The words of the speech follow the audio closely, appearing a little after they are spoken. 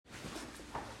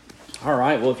All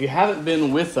right, well, if you haven't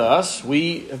been with us,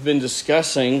 we have been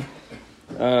discussing,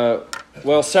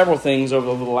 several things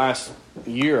over the last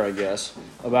year, I guess,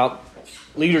 about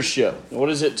leadership.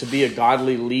 What is it to be a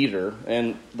godly leader?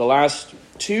 And the last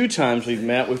two times we've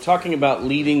met, we're talking about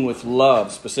leading with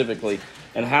love specifically,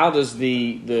 and how does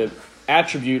the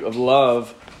attribute of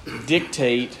love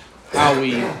dictate how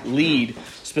we lead.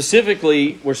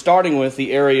 Specifically, we're starting with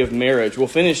the area of marriage. We'll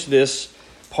finish this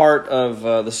part of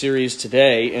the series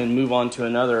today and move on to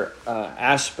another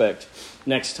aspect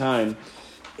next time.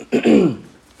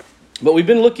 But we've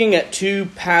been looking at two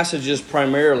passages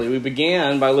primarily. We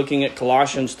began by looking at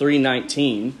Colossians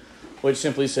 3:19, which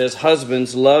simply says,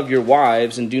 "Husbands, love your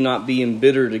wives and do not be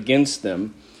embittered against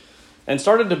them," and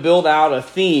started to build out a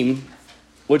theme,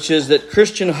 which is that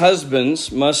Christian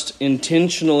husbands must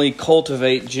intentionally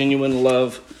cultivate genuine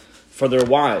love for their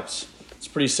wives. It's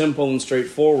pretty simple and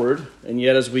straightforward, and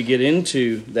yet as we get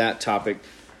into that topic,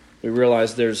 we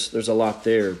realize there's a lot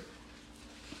there.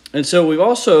 And so we've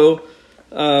also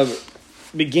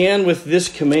began with this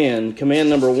command. Command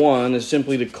number 1 is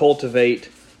simply to cultivate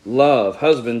love.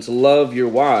 Husbands, love your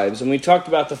wives. And we talked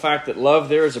about the fact that love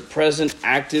there is a present,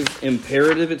 active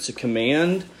imperative. It's a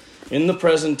command in the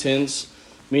present tense,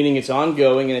 meaning it's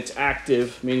ongoing, and it's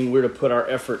active, meaning we're to put our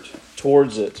effort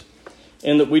towards it.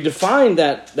 And that we define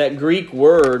that Greek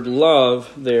word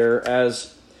love there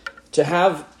as to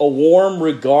have a warm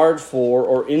regard for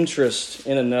or interest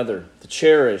in another, to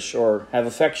cherish or have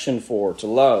affection for, to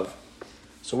love.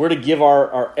 So we're to give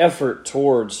our effort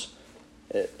towards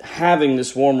having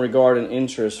this warm regard and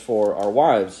interest for our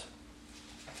wives.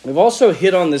 We've also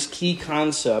hit on this key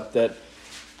concept that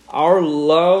our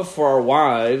love for our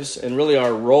wives, and really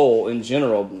our role in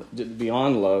general,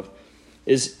 beyond love,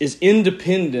 is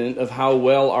independent of how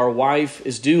well our wife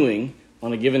is doing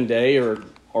on a given day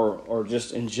or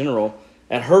just in general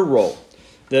at her role.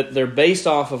 That they're based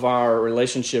off of our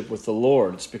relationship with the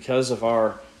Lord. It's because of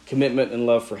our commitment and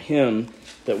love for Him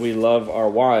that we love our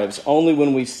wives. Only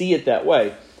when we see it that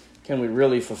way can we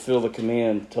really fulfill the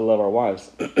command to love our wives.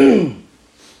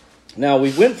 Now,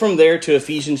 we went from there to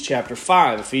Ephesians chapter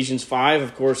 5. Ephesians 5,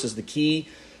 of course, is the key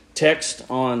text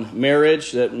on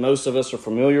marriage that most of us are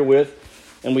familiar with.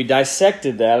 And we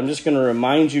dissected that. I'm just going to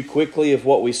remind you quickly of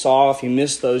what we saw. If you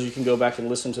missed those, you can go back and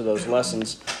listen to those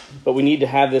lessons. But we need to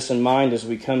have this in mind as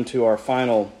we come to our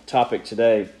final topic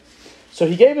today. So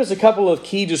he gave us a couple of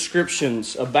key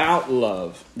descriptions about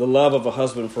love, the love of a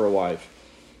husband for a wife.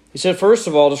 He said, first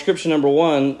of all, description number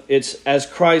 1, it's as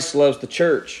Christ loves the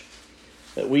church,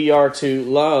 that we are to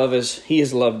love as He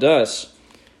has loved us.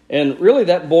 And really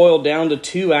that boiled down to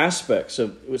two aspects.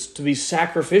 It's to be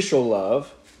sacrificial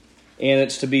love, and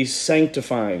it's to be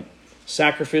sanctifying,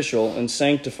 sacrificial and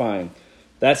sanctifying.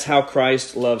 That's how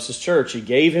Christ loves His church. He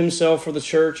gave Himself for the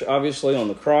church, obviously, on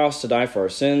the cross to die for our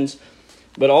sins.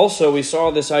 But also we saw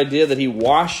this idea that He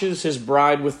washes His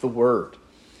bride with the Word,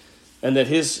 and that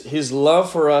His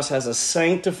love for us has a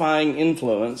sanctifying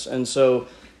influence. And so,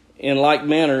 in like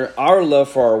manner, our love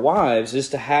for our wives is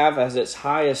to have as its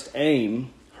highest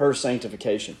aim her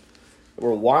sanctification.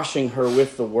 We're washing her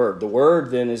with the Word. The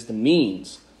Word then is the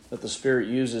means that the Spirit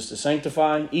uses to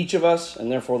sanctify each of us, and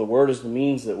therefore the Word is the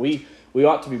means that we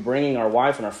ought to be bringing our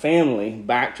wife and our family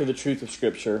back to the truth of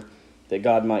Scripture, that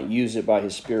God might use it by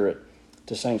His Spirit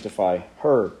to sanctify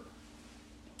her.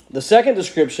 The second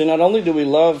description, not only do we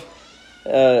love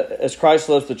as Christ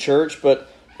loves the church,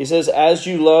 but he says, as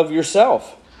you love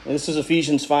yourself. And this is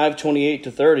Ephesians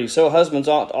 5:28-30. So husbands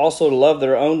ought also to love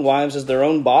their own wives as their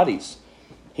own bodies.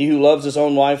 He who loves his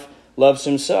own wife loves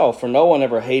himself, for no one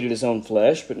ever hated his own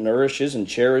flesh, but nourishes and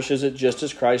cherishes it, just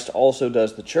as Christ also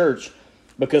does the church,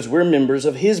 because we're members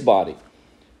of His body.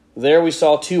 There we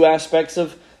saw two aspects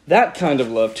of that kind of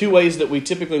love, two ways that we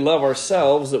typically love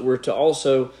ourselves that we're to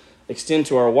also extend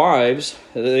to our wives.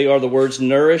 They are the words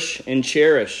nourish and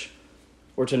cherish.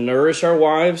 We're to nourish our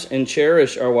wives and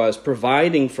cherish our wives,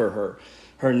 providing for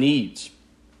her needs.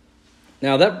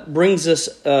 Now that brings us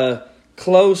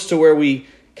close to where we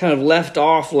kind of left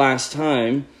off last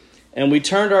time, and we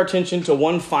turned our attention to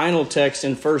one final text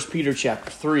in 1 Peter chapter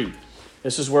 3.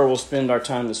 This is where we'll spend our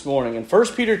time this morning. In 1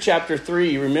 Peter chapter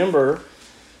 3, remember,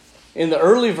 in the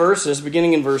early verses,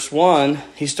 beginning in verse 1,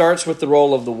 he starts with the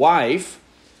role of the wife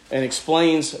and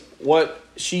explains what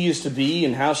she is to be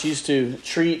and how she's to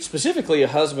treat specifically a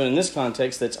husband in this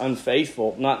context that's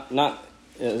unfaithful, not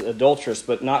adulterous,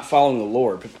 but not following the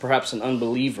Lord, perhaps an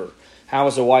unbeliever. How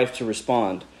is a wife to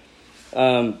respond?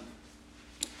 And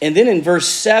then in verse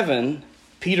 7,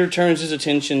 Peter turns his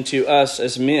attention to us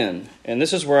as men. And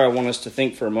this is where I want us to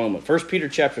think for a moment. 1 Peter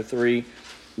chapter 3,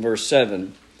 verse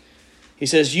 7. He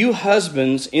says, "You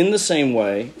husbands, in the same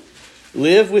way,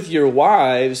 Live with your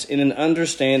wives in an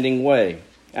understanding way,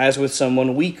 as with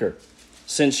someone weaker,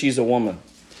 since she's a woman,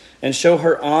 and show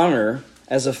her honor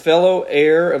as a fellow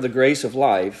heir of the grace of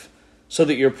life, so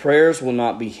that your prayers will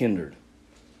not be hindered.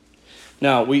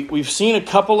 Now, we've seen a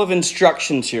couple of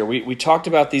instructions here. We talked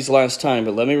about these last time,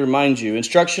 but let me remind you.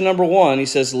 Instruction number 1, he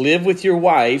says, live with your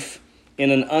wife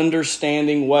in an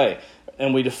understanding way.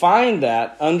 And we define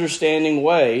that understanding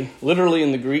way, literally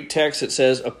in the Greek text it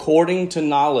says, according to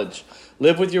knowledge.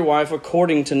 Live with your wife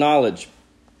according to knowledge.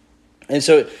 And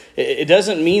so it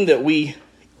doesn't mean that we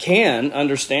can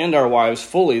understand our wives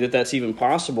fully, that that's even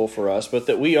possible for us, but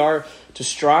that we are to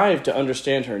strive to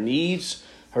understand her needs,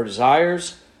 her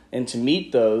desires, and to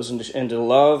meet those and to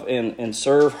love and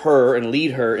serve her and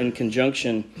lead her in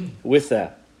conjunction with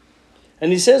that.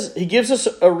 And he gives us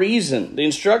a reason. The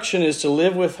instruction is to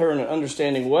live with her in an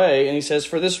understanding way. And he says,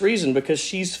 for this reason, because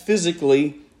she's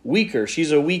physically weaker.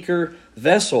 She's a weaker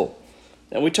vessel.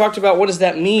 And we talked about what does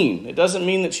that mean. It doesn't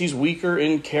mean that she's weaker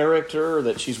in character or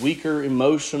that she's weaker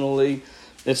emotionally.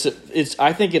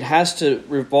 I think it has to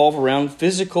revolve around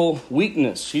physical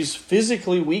weakness. She's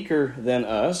physically weaker than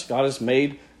us. God has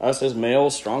made us as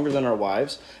males stronger than our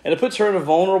wives. And it puts her in a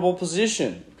vulnerable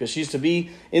position because she's to be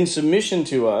in submission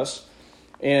to us.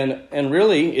 And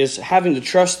really is having to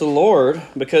trust the Lord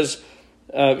because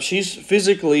she's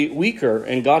physically weaker,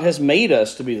 and God has made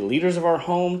us to be the leaders of our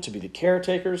home, to be the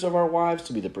caretakers of our wives,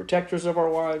 to be the protectors of our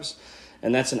wives,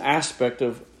 and that's an aspect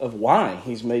of why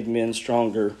He's made men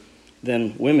stronger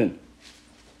than women.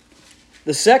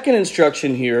 The second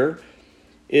instruction here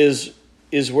is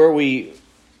where we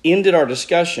ended our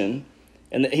discussion,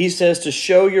 and that He says to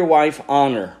show your wife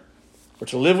honor, or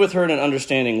to live with her in an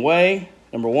understanding way,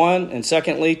 number 1, and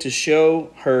secondly, to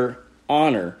show her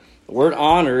honor. The word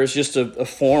honor is just a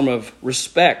form of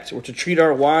respect, or to treat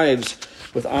our wives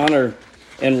with honor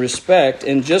and respect.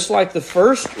 And just like the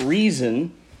first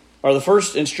reason, or the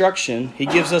first instruction, he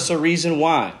gives us a reason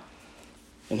why.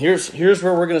 And here's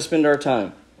where we're going to spend our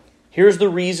time. Here's the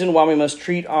reason why we must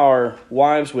treat our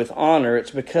wives with honor.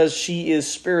 It's because she is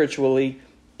spiritually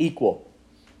equal.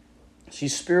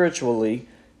 She's spiritually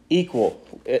equal.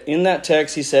 In that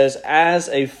text, he says, as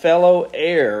a fellow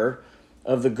heir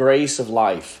of the grace of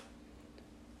life.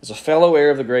 As a fellow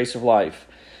heir of the grace of life.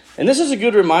 And this is a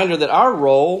good reminder that our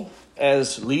role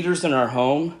as leaders in our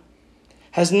home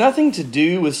has nothing to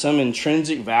do with some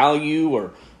intrinsic value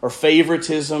or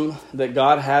favoritism that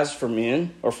God has for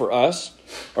men or for us,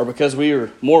 or because we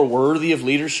are more worthy of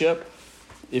leadership.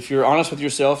 If you're honest with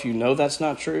yourself, you know that's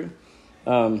not true.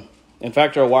 In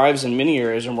fact, our wives in many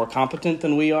areas are more competent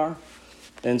than we are.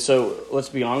 And so let's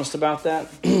be honest about that.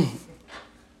 It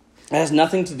has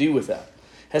nothing to do with that.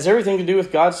 It has everything to do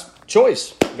with God's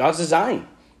choice, God's design.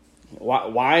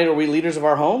 Why are we leaders of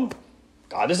our home?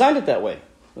 God designed it that way.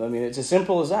 I mean, it's as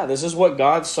simple as that. This is what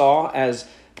God saw as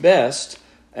best,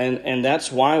 and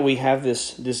that's why we have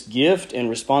this gift and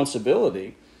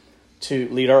responsibility to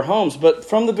lead our homes. But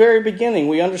from the very beginning,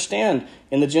 we understand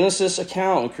in the Genesis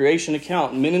account and creation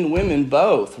account, men and women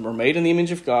both were made in the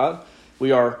image of God.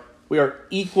 We are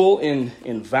equal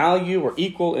in value. We're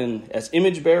equal as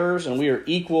image bearers, and we are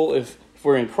equal if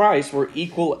we're in Christ. We're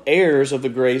equal heirs of the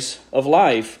grace of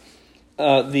life.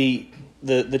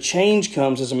 The change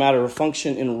comes as a matter of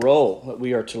function and role, that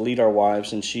we are to lead our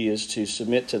wives and she is to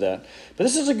submit to that. But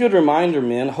this is a good reminder,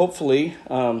 men. Hopefully,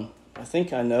 I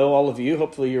think I know all of you.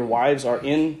 Hopefully your wives are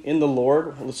in the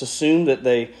Lord. Let's assume that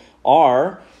they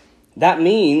are. That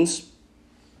means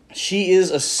she is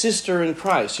a sister in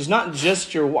Christ. She's not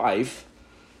just your wife.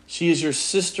 She is your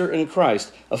sister in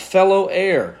Christ, a fellow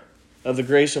heir of the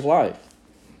grace of life.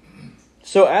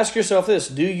 So ask yourself this: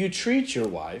 do you treat your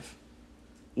wife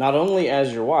not only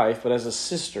as your wife, but as a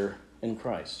sister in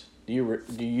Christ? Do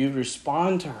you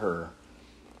respond to her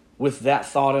with that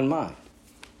thought in mind?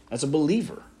 As a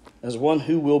believer, as one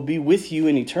who will be with you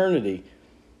in eternity.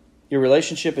 Your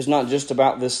relationship is not just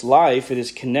about this life, it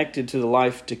is connected to the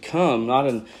life to come, not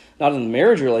in the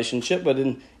marriage relationship, but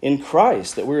in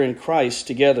Christ, that we're in Christ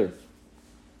together.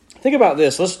 Think about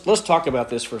this. Let's talk about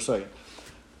this for a second.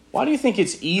 Why do you think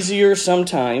it's easier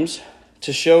sometimes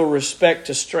to show respect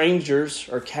to strangers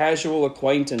or casual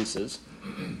acquaintances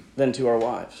than to our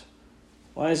wives?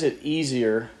 Why is it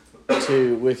easier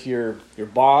to, with your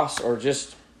boss or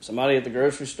just somebody at the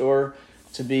grocery store,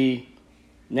 to be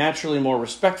naturally more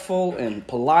respectful and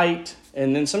polite?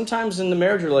 And then sometimes in the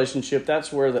marriage relationship,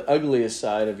 that's where the ugliest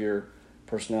side of your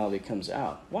personality comes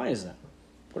out. Why is that?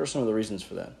 What are some of the reasons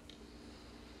for that?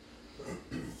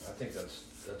 I think that's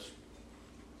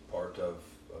part of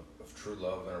true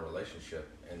love in a relationship.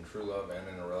 In true love and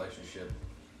in a relationship,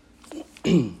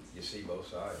 you see both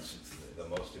sides. The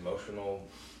most emotional,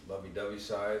 lovey-dovey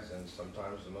sides, and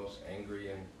sometimes the most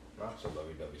angry and not so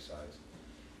lovey-dovey sides.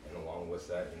 And along with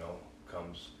that,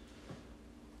 comes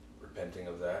repenting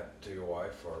of that to your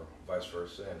wife, or vice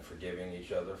versa, and forgiving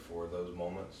each other for those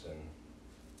moments, and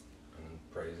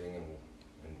praising and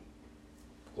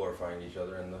glorifying each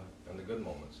other in the good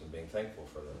moments, and being thankful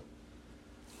for them.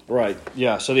 Right.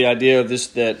 Yeah. So the idea of this,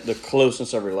 that the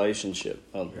closeness of relationship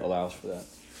allows for that.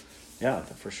 Yeah,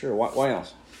 for sure. Why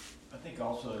else? I think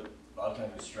also a lot of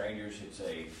times with strangers, it's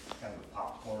a kind of a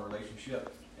popcorn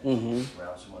relationship. And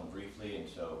around someone briefly, and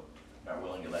so not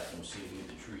willing to let them see who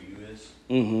the true you is.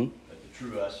 Mm-hmm. But the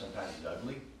true us sometimes is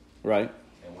ugly. Right.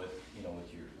 And with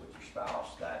your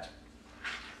spouse, that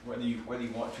whether you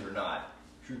want to or not,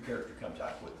 true character comes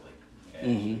out quickly,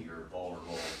 and so you're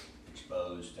vulnerable,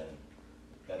 exposed, and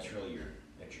that's really your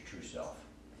true self.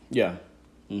 Yeah.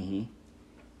 Mm-hmm.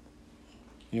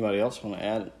 Anybody else want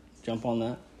to jump on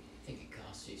that? I think it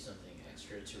costs you something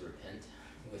extra to repent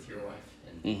with your wife,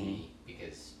 and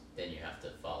because then you have to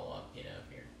follow up. If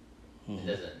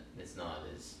you're, it's not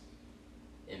as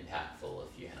impactful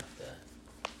if you have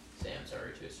to say I'm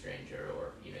sorry to a stranger,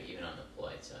 or even on the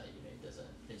polite side,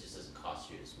 it just doesn't cost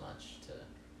you as much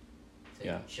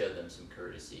to show them some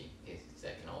courtesy, because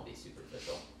that can all be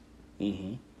superficial.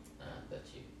 Mm-hmm. But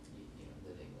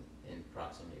living in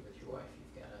proximity with your wife,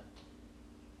 you've got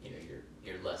to,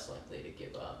 you're less likely to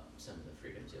give up some of the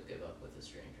freedoms you'll give up with a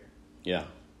stranger. Yeah.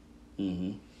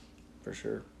 Mm-hmm. For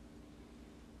sure.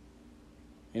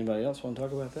 Anybody else want to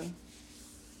talk about that?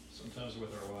 Sometimes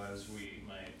with our wives, we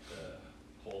might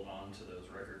hold on to those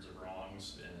records of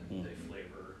wrongs, and they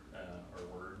flavor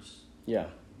our words. Yeah.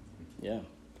 Yeah.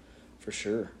 For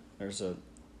sure. There's a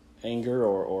anger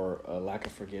or a lack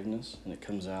of forgiveness, and it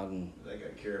comes out. And I think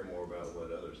I care more about what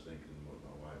others think than what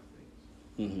my wife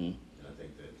thinks. Mm-hmm. And I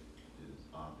think that is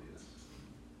obvious.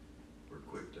 We're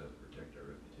quick to protect our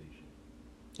reputation.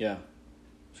 Yeah.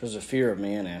 So there's a fear of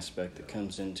man aspect that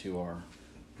comes into our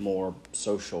more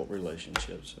social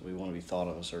relationships. We want to be thought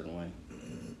of a certain way.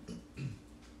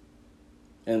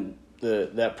 And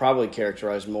that probably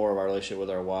characterized more of our relationship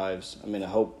with our wives. I mean, I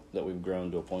hope that we've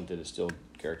grown to a point that it still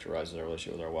characterizes our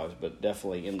relationship with our wives, but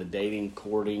definitely in the dating,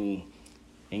 courting,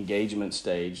 engagement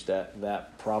stage,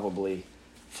 that probably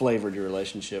flavored your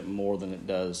relationship more than it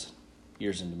does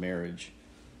years into marriage,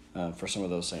 for some of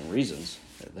those same reasons.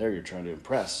 There you're trying to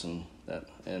impress, and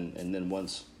then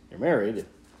once you're married,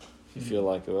 you feel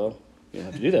like, well, you don't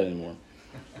have to do that anymore.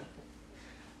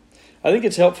 I think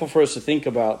it's helpful for us to think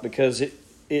about, because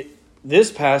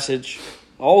this passage,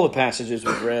 all the passages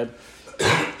we've read,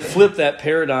 flip that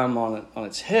paradigm on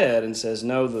its head and says,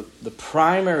 no, the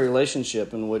primary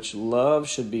relationship in which love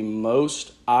should be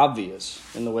most obvious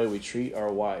in the way we treat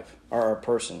our wife, or our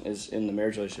person, is in the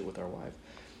marriage relationship with our wife.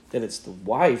 That it's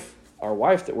our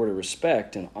wife that we're to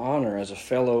respect and honor as a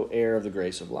fellow heir of the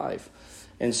grace of life.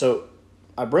 And so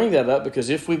I bring that up because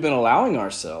if we've been allowing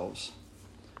ourselves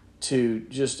to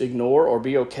just ignore or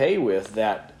be okay with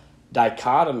that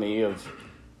dichotomy of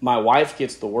my wife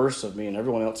gets the worst of me and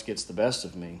everyone else gets the best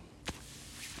of me,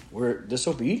 we're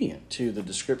disobedient to the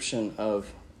description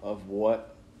of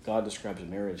what God describes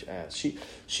marriage as.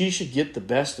 She should get the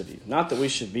best of you. Not that we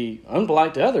should be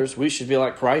unpolite to others. We should be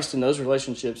like Christ in those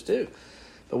relationships too.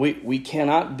 But we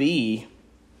cannot be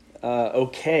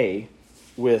okay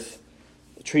with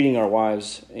treating our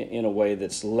wives in a way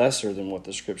that's lesser than what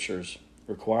the Scriptures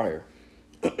require.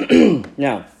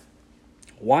 Now,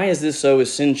 why is this so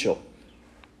essential?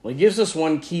 Well, he gives us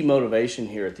one key motivation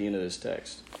here at the end of this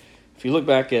text. If you look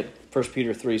back at 1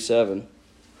 Peter 3:7,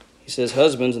 he says,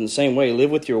 husbands, in the same way, live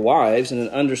with your wives in an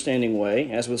understanding way,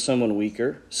 as with someone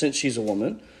weaker, since she's a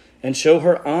woman, and show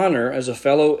her honor as a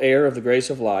fellow heir of the grace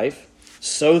of life,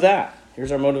 so that,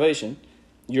 here's our motivation,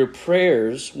 your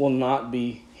prayers will not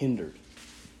be hindered.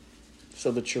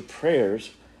 So that your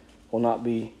prayers will not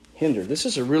be hindered. This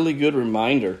is a really good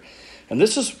reminder. And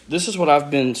this is what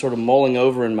I've been sort of mulling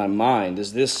over in my mind,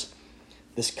 is this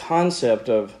concept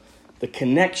of the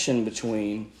connection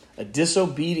between a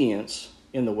disobedience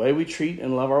in the way we treat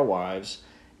and love our wives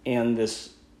and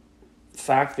this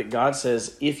fact that God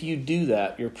says, if you do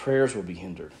that, your prayers will be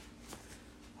hindered.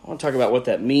 I want to talk about what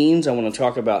that means. I want to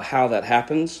talk about how that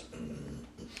happens.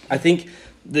 I think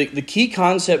the key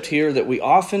concept here that we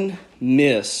often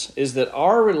miss is that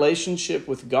our relationship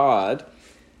with God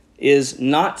is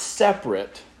not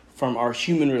separate from our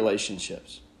human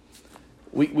relationships.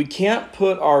 We can't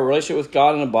put our relationship with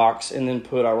God in a box and then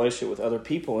put our relationship with other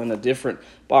people in a different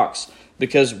box.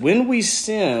 Because when we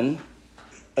sin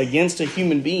against a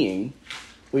human being,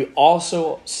 we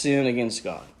also sin against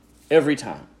God. Every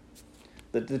time.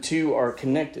 that the two are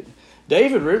connected.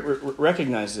 David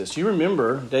recognized this. You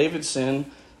remember David's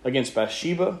sin against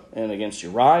Bathsheba and against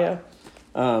Uriah.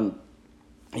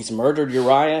 He's murdered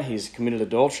Uriah. He's committed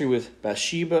adultery with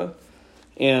Bathsheba.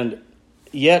 And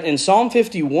yet in Psalm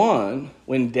 51,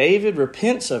 when David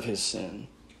repents of his sin,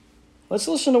 let's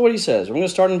listen to what he says. We're going to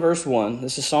start in verse 1.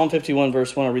 This is Psalm 51,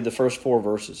 verse 1. I'll read the first 4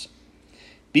 verses.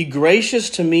 Be gracious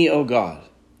to me, O God,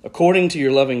 according to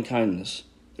your loving kindness.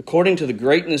 According to the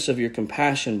greatness of your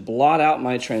compassion, blot out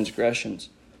my transgressions.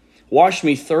 Wash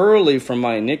me thoroughly from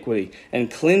my iniquity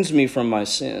and cleanse me from my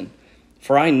sin.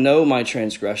 For I know my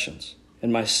transgressions,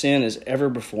 and my sin is ever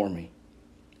before me.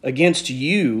 Against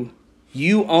you,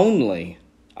 you only,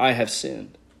 I have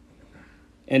sinned,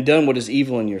 and done what is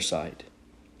evil in your sight,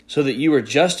 so that you are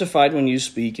justified when you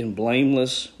speak and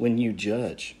blameless when you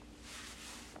judge.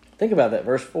 Think about that,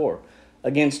 verse 4.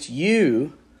 Against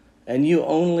you, and you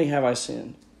only have I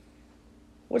sinned.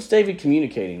 What's David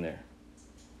communicating there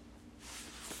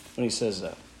when he says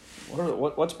that?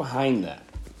 What's behind that?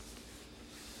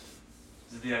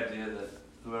 Is it the idea that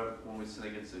when we sin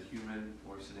against a human,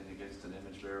 we're sinning against an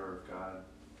image bearer of God,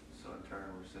 so in turn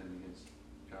we're sinning against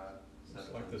God?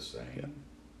 It's like the saying. Yeah.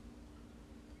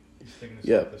 He's thinking it's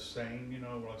Yeah. like the saying,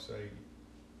 where I say,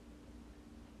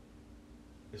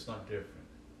 it's not different.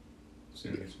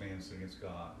 Sin against man, sin against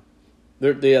God.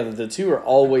 The two are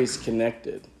always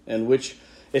connected, and which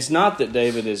it's not that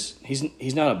David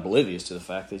he's not oblivious to the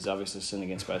fact that he's obviously sinned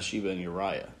against Bathsheba and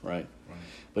Uriah, right?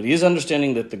 But he is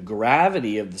understanding that the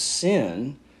gravity of the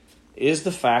sin is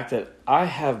the fact that I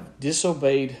have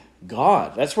disobeyed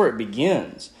God. That's where it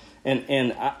begins,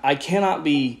 and I cannot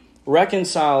be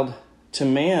reconciled to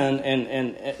man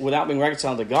and without being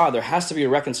reconciled to God. There has to be a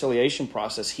reconciliation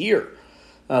process here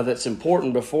that's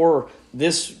important before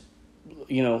this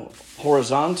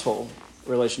horizontal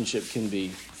relationship can be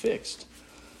fixed.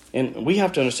 And we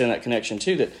have to understand that connection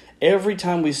too, that every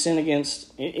time we sin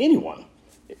against anyone,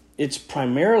 it's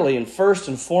primarily and first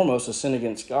and foremost a sin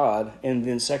against God, and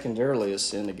then secondarily a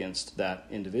sin against that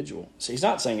individual. So he's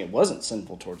not saying it wasn't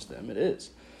sinful towards them, it is.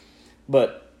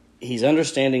 But he's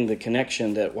understanding the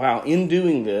connection that, wow, in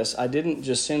doing this, I didn't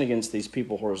just sin against these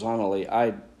people horizontally,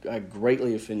 I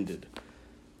greatly offended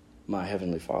my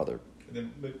Heavenly Father. And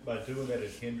then, but by doing that,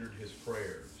 it hindered his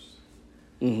prayers.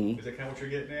 Mm-hmm. Is that kind of what you're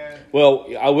getting at? Well,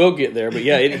 I will get there, but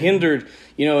yeah, it hindered,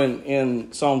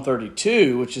 in Psalm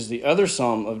 32, which is the other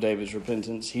psalm of David's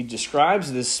repentance, he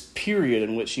describes this period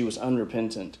in which he was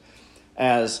unrepentant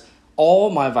as all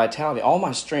my vitality, all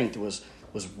my strength was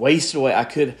wasted away.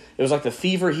 It was like the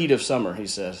fever heat of summer, he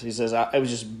says. He says, it was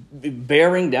just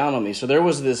bearing down on me. So there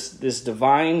was this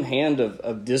divine hand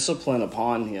of discipline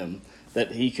upon him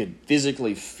that he could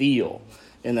physically feel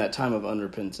in that time of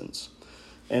unrepentance.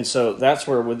 And so that's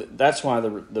why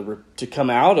to come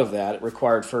out of that, it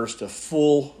required first a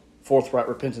full, forthright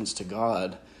repentance to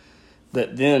God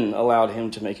that then allowed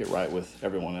him to make it right with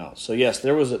everyone else. So yes,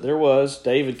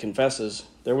 David confesses,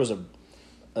 there was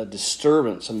a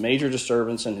disturbance, a major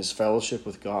disturbance in his fellowship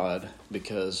with God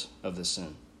because of this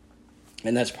sin.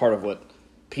 And that's part of what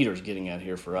Peter's getting at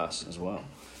here for us as well.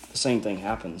 The same thing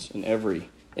happens in every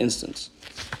instance.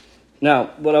 Now,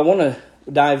 what I want to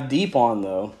dive deep on,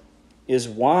 though, is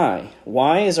why.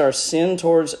 Why is our sin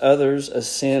towards others a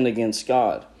sin against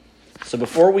God? So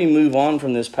before we move on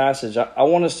from this passage, I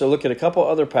want us to look at a couple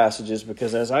other passages,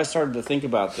 because as I started to think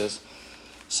about this,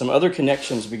 some other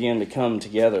connections began to come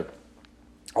together.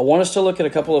 I want us to look at a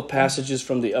couple of passages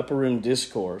from the Upper Room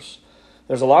Discourse.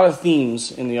 There's a lot of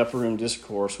themes in the Upper Room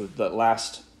Discourse with that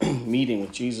last meeting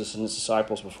with Jesus and his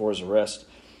disciples before his arrest.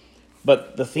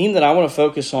 But the theme that I want to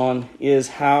focus on is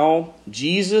how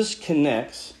Jesus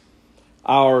connects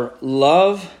our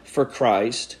love for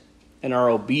Christ and our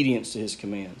obedience to his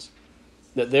commands.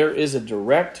 That there is a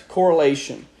direct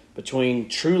correlation between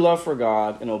true love for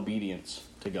God and obedience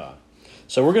to God.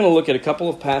 So we're going to look at a couple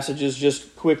of passages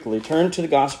just quickly. Turn to the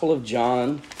Gospel of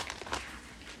John.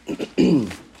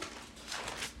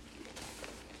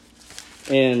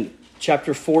 And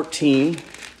chapter 14.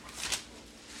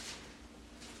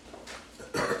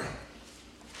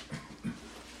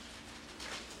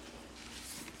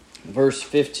 Verse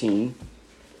 15.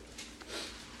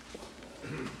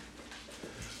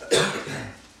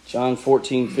 John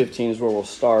 14:15 is where we'll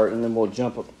start, and then we'll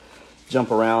jump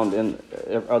around in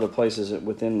other places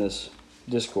within this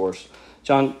discourse.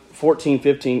 John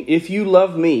 14:15. If you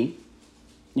love me,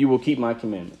 you will keep my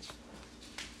commandments.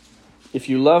 If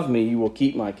you love me, you will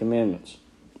keep my commandments.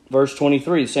 Verse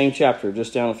 23, same chapter,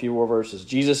 just down a few more verses.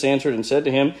 Jesus answered and said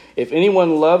to him, if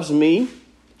anyone loves me,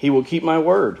 he will keep my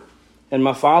word. And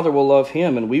my Father will love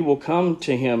him, and we will come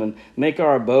to him and make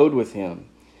our abode with him.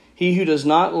 He who does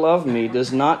not love me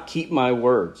does not keep my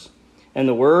words. And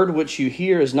the word which you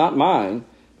hear is not mine,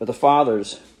 but the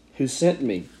Father's who sent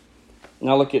me.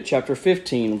 Now look at chapter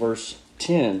 15, verse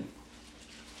 10.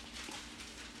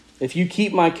 If you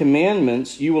keep my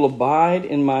commandments, you will abide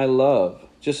in my love,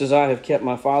 just as I have kept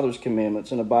my Father's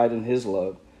commandments and abide in his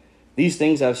love. These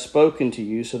things I've spoken to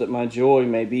you so that my joy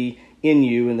may be in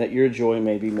you and that your joy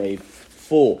may be made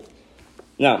full.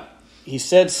 Now, he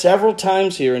said several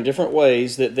times here in different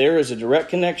ways that there is a direct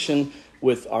connection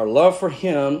with our love for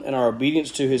him and our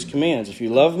obedience to his commands. If you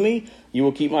love me, you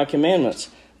will keep my commandments.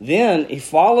 Then he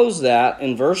follows that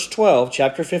in verse 12,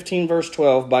 chapter 15, verse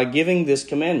 12, by giving this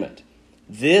commandment.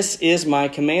 This is my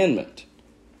commandment,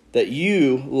 that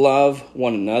you love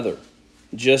one another,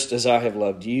 just as I have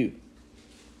loved you.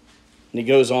 And he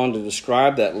goes on to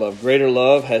describe that love. Greater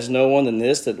love has no one than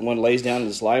this, that one lays down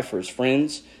his life for his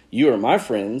friends. You are my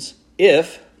friends,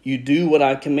 if you do what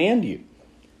I command you.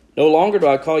 No longer do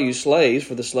I call you slaves,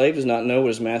 for the slave does not know what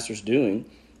his master is doing,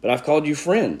 but I've called you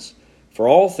friends. For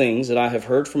all things that I have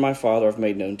heard from my Father I've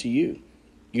made known to you.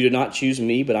 You did not choose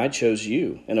me, but I chose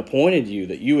you, and appointed you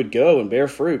that you would go and bear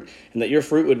fruit, and that your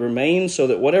fruit would remain, so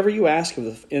that whatever you ask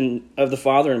of the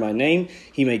Father in my name,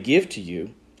 he may give to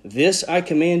you. This I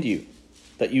command you,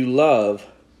 that you love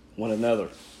one another.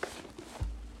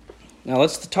 Now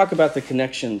let's talk about the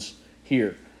connections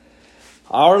here.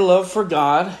 Our love for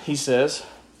God, he says,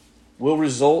 will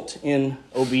result in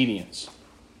obedience.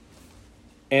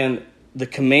 And the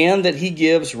command that he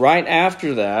gives right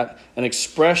after that, an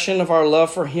expression of our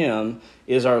love for him,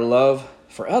 is our love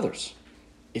for others.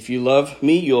 If you love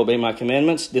me, you obey my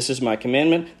commandments. This is my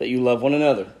commandment, that you love one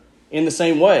another in the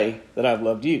same way that I've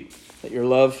loved you. That your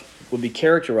love would be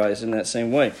characterized in that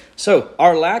same way. So,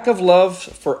 our lack of love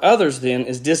for others then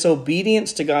is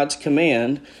disobedience to God's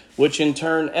command, which in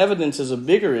turn evidences a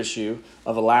bigger issue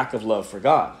of a lack of love for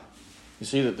God. You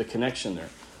see the connection there.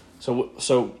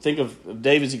 So think of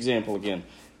David's example again.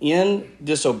 In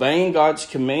disobeying God's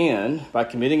command by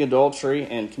committing adultery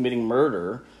and committing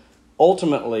murder,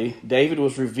 ultimately David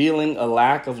was revealing a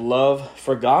lack of love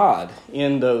for God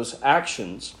in those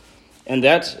actions. And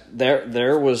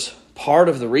there was part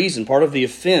of the reason, part of the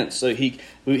offense. So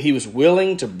he was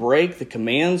willing to break the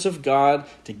commands of God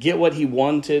to get what he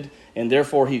wanted, and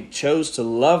therefore he chose to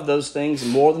love those things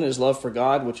more than his love for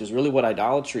God, which is really what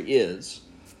idolatry is.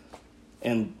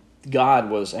 And God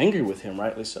was angry with him,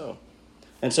 rightly so.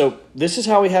 And so this is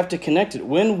how we have to connect it.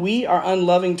 When we are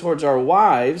unloving towards our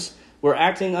wives, we're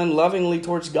acting unlovingly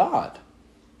towards God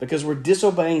because we're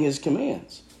disobeying his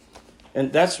commands.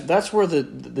 And that's where the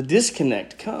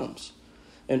disconnect comes.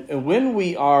 And when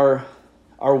we are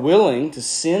willing to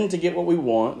sin to get what we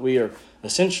want, we are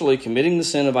essentially committing the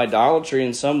sin of idolatry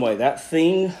in some way. That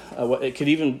thing, it could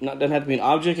even, doesn't have to be an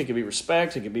object, it could be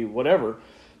respect, it could be whatever.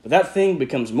 But that thing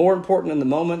becomes more important in the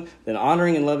moment than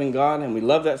honoring and loving God, and we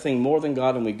love that thing more than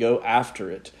God, and we go after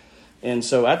it. And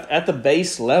so at the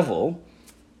base level,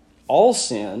 all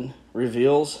sin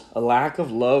reveals a lack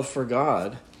of love for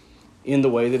God in the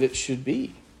way that it should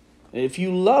be. If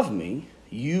you love me,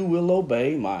 you will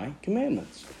obey my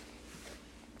commandments.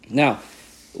 Now,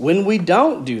 when we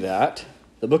don't do that,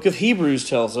 the book of Hebrews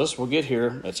tells us, we'll get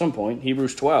here at some point,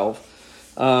 Hebrews 12,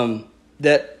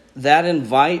 that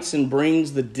invites and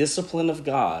brings the discipline of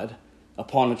God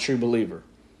upon a true believer.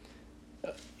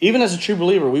 Even as a true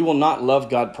believer, we will not love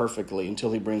God perfectly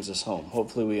until he brings us home.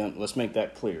 Hopefully, let's make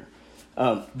that clear.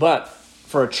 But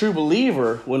for a true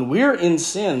believer, when we're in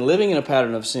sin, living in a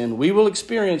pattern of sin, we will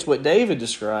experience what David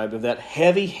described of that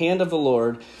heavy hand of the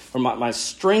Lord, where my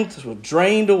strength was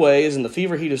drained away as in the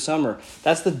fever heat of summer.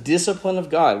 That's the discipline of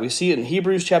God. We see it in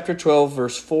Hebrews chapter 12,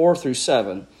 verse 4 through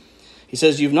 7. He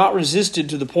says, "You've not resisted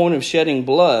to the point of shedding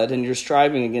blood in your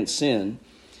striving against sin,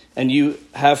 and you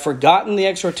have forgotten the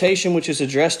exhortation which is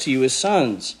addressed to you as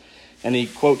sons." And he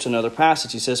quotes another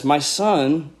passage. He says, "My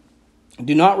son,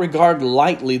 do not regard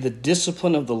lightly the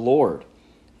discipline of the Lord,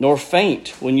 nor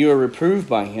faint when you are reproved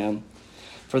by him.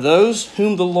 For those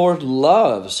whom the Lord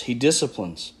loves, he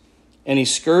disciplines, and he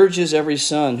scourges every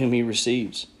son whom he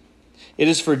receives. It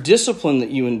is for discipline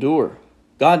that you endure.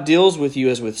 God deals with you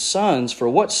as with sons, for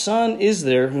what son is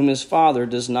there whom his father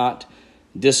does not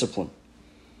discipline?"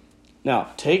 Now,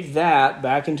 take that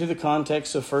back into the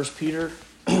context of 1 Peter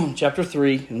chapter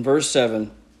 3 and verse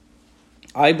 7.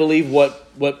 I believe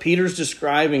what Peter's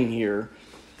describing here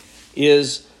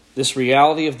is this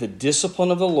reality of the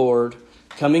discipline of the Lord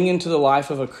coming into the life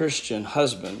of a Christian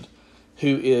husband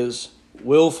who is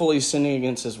willfully sinning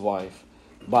against his wife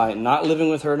by not living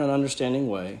with her in an understanding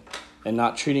way and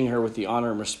not treating her with the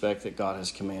honor and respect that God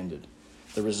has commanded.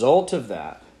 The result of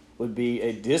that would be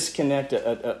a disconnect,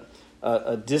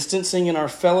 a distancing in our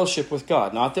fellowship with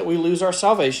God. Not that we lose our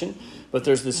salvation, but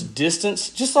there's this distance,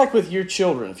 just like with your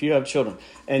children, if you have children,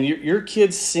 and your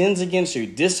kid sins against you,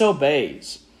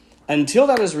 disobeys. Until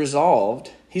that is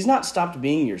resolved, he's not stopped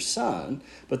being your son,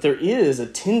 but there is a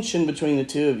tension between the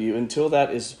two of you until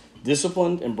that is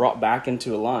disciplined and brought back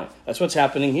into a line. That's what's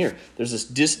happening here. There's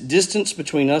this distance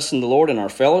between us and the Lord in our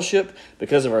fellowship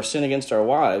because of our sin against our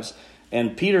wives.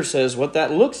 And Peter says what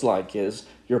that looks like is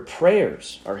your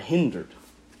prayers are hindered.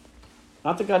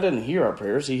 Not that God doesn't hear our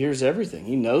prayers. He hears everything.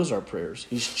 He knows our prayers.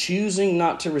 He's choosing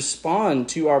not to respond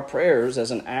to our prayers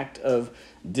as an act of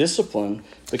discipline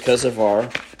because of our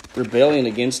rebellion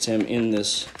against him in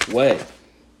this way.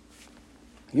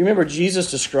 You remember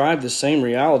Jesus described the same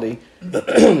reality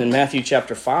in Matthew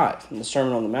chapter 5, in the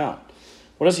Sermon on the Mount.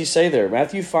 What does he say there?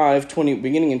 Matthew 5,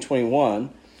 beginning in 21,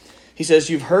 he says,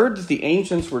 "You've heard that the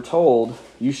ancients were told,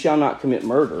 'You shall not commit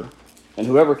murder, and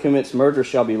whoever commits murder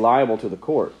shall be liable to the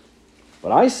court.'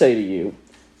 But I say to you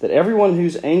that everyone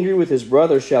who's angry with his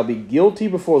brother shall be guilty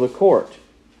before the court.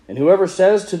 And whoever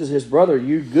says to his brother,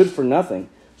 'You good for nothing,'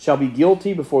 shall be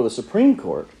guilty before the Supreme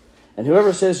Court. And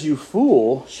whoever says, 'You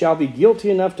fool,' shall be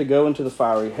guilty enough to go into the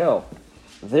fiery hell.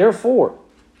 Therefore,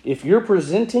 if you're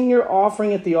presenting your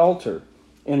offering at the altar,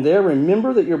 and there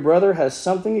remember that your brother has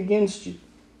something against you,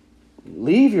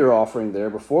 leave your offering there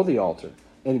before the altar,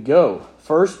 and go.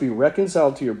 First be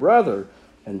reconciled to your brother,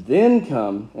 and then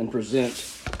come and present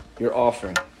your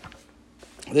offering."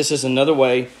 This is another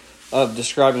way of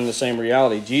describing the same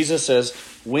reality. Jesus says,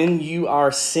 when you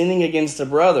are sinning against a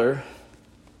brother,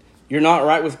 you're not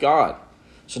right with God.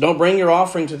 So don't bring your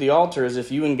offering to the altar as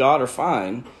if you and God are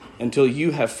fine until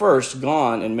you have first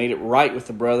gone and made it right with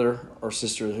the brother or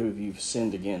sister who you've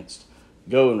sinned against.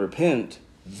 Go and repent,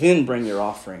 then bring your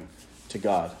offering to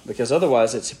God. Because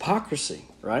otherwise it's hypocrisy,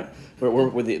 right?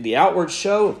 We're the outward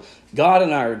show of God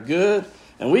and I are good.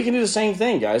 And we can do the same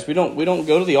thing, guys. We don't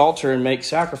go to the altar and make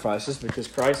sacrifices because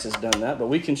Christ has done that. But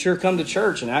we can sure come to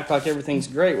church and act like everything's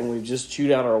great when we've just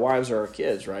chewed out our wives or our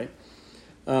kids, right?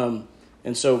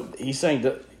 And so he's saying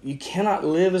that you cannot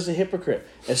live as a hypocrite.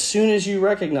 As soon as you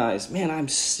recognize, man, I'm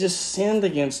just sinned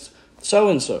against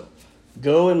so-and-so,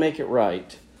 go and make it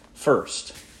right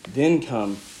first. Then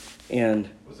come and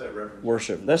What's that reference?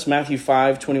 worship. That's Matthew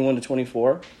 5, 21 to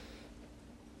 24.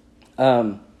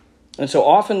 And so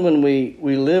often when we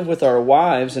live with our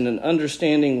wives in an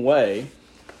understanding way,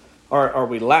 or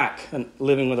we lack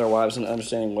living with our wives in an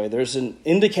understanding way, there's an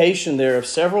indication there of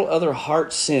several other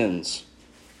heart sins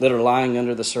that are lying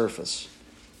under the surface.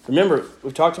 Remember,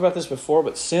 we've talked about this before,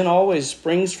 but sin always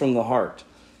springs from the heart.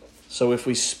 So if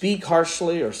we speak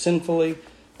harshly or sinfully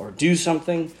or do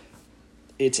something,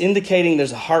 it's indicating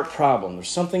there's a heart problem. There's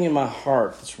something in my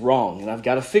heart that's wrong, and I've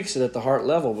got to fix it at the heart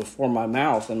level before my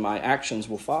mouth and my actions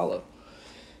will follow.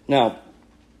 Now,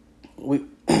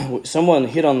 someone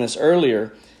hit on this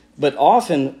earlier, but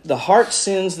often the heart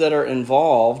sins that are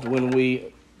involved when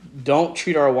we don't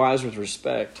treat our wives with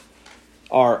respect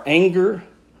are anger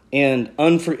and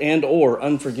or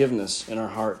unforgiveness in our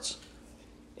hearts.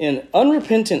 And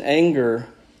unrepentant anger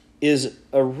is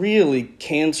a really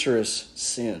cancerous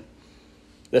sin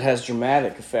that has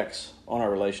dramatic effects on our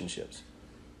relationships.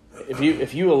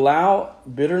 If you allow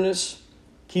bitterness,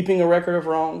 keeping a record of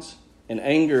wrongs, and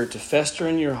anger to fester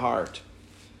in your heart,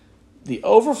 the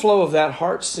overflow of that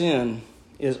heart sin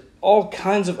is all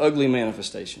kinds of ugly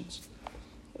manifestations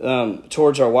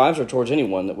towards our wives or towards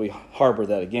anyone that we harbor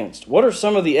that against. What are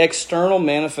some of the external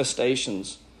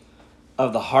manifestations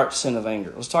of the heart sin of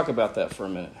anger? Let's talk about that for a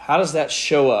minute. How does that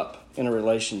show up in a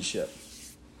relationship?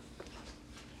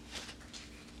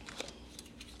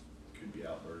 Could be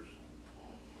outbursts.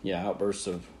 Yeah, outbursts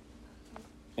of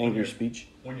angry speech.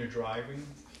 When you're driving,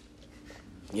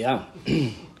 Yeah.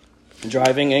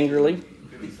 Driving angrily.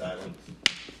 Could be silence.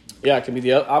 Yeah, it can be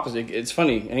the opposite. It's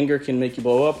funny. Anger can make you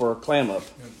blow up or clam up.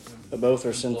 But both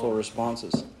are sinful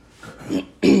responses.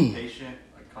 Patient,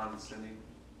 like condescending.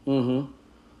 Mm-hmm.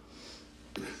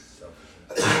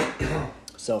 Selfishness.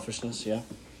 Selfishness, yeah.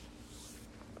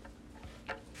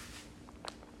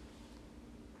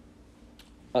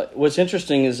 What's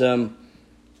interesting is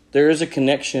there is a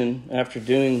connection, after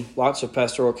doing lots of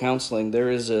pastoral counseling, there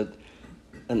is an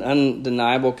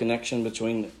undeniable connection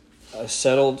between a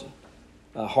settled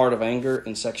heart of anger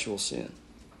and sexual sin.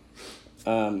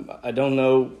 I don't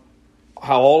know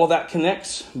how all of that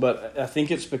connects, but I think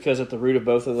it's because at the root of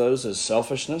both of those is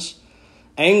selfishness.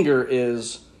 Anger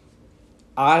is,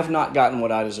 I've not gotten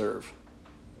what I deserve,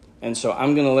 and so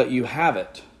I'm going to let you have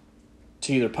it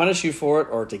to either punish you for it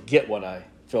or to get what I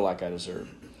feel like I deserve.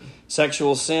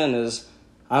 Sexual sin is,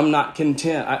 I'm not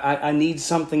content. I need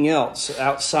something else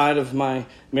outside of my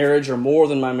marriage or more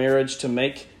than my marriage to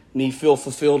make me feel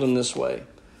fulfilled in this way.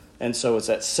 And so it's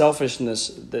that selfishness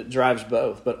that drives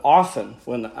both. But often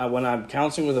when I'm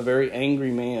counseling with a very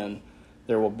angry man,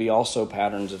 there will be also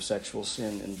patterns of sexual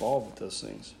sin involved with those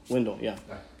things. Wendell, yeah.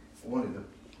 One of the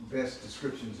best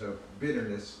descriptions of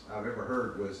bitterness I've ever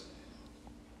heard was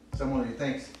someone who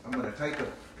thinks, I'm going to take a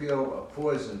pill of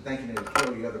poison thinking it'll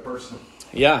kill the other person.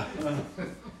 Yeah.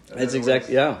 That's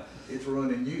exactly, yeah. It's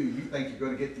ruining you. You think you're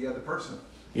going to get the other person.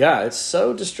 Yeah, it's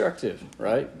so destructive,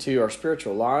 right, to our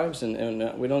spiritual lives,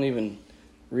 and we don't even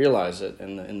realize it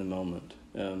in the moment,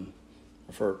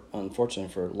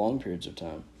 unfortunately, for long periods of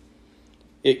time.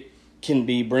 It can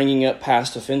be bringing up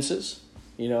past offenses,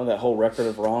 that whole record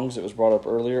of wrongs that was brought up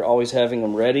earlier, always having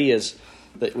them ready as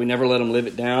that we never let them live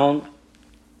it down,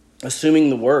 assuming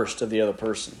the worst of the other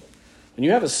person. When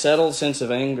you have a settled sense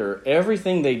of anger,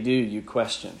 everything they do you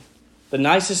question. The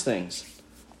nicest things.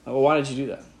 Well, why did you do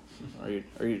that?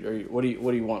 Are you? What do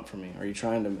you want from me? Are you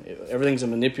trying to? Everything's a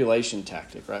manipulation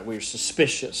tactic, right? We're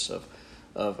suspicious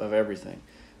of everything.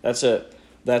 That's a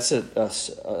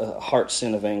heart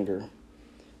sin of anger.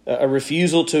 A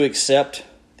refusal to accept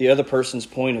the other person's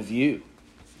point of view.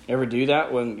 Ever do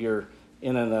that when you're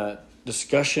in a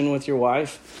discussion with your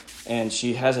wife and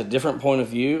she has a different point of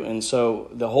view, and so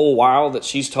the whole while that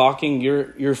she's talking,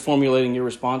 you're formulating your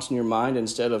response in your mind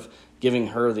instead of giving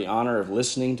her the honor of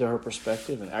listening to her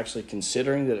perspective and actually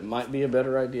considering that it might be a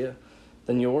better idea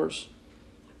than yours.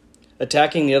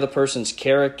 Attacking the other person's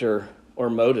character or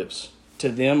motives to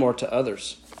them or to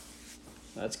others.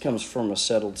 That comes from a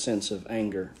settled sense of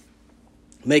anger.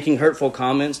 Making hurtful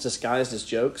comments disguised as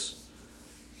jokes.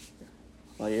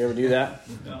 Well, you ever do that?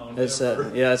 No, It's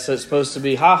never. it's supposed to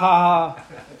be ha ha ha,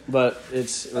 but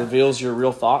it reveals your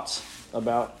real thoughts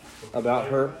about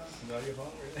her.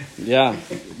 Yeah,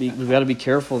 we've got to be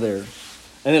careful there.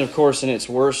 And then, of course, in its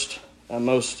worst,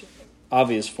 most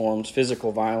obvious forms,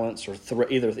 physical violence or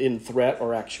either in threat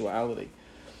or actuality.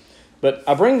 But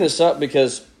I bring this up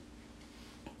because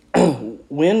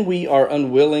when we are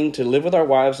unwilling to live with our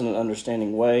wives in an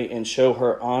understanding way and show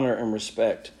her honor and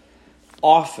respect,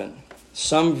 often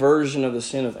some version of the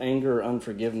sin of anger or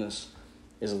unforgiveness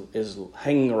is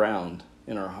hanging around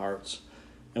in our hearts,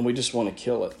 and we just want to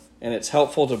kill it. And it's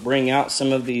helpful to bring out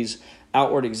some of these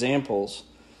outward examples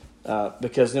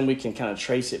because then we can kind of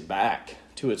trace it back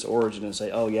to its origin and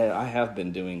say, oh, yeah, I have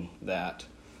been doing that.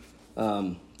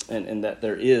 And that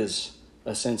there is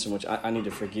a sense in which I need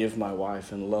to forgive my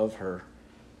wife and love her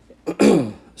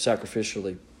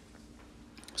sacrificially.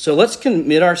 So let's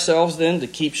commit ourselves then to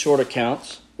keep short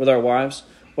accounts with our wives.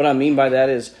 What I mean by that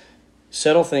is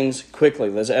settle things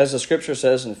quickly. As the scripture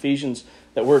says in Ephesians,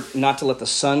 that we're not to let the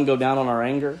sun go down on our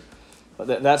anger.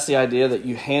 That's the idea that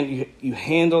you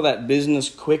handle that business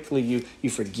quickly. You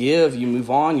forgive, you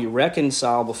move on, you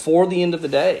reconcile before the end of the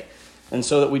day. And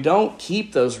so that we don't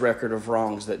keep those record of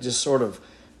wrongs that just sort of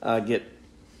get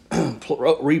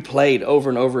replayed over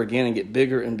and over again and get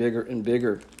bigger and bigger and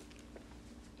bigger.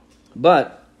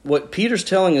 But what Peter's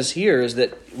telling us here is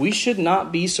that we should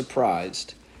not be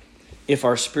surprised if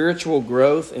our spiritual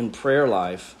growth and prayer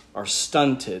life are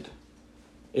stunted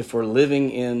if we're living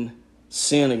in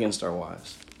sin against our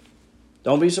wives.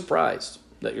 Don't be surprised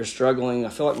that you're struggling. I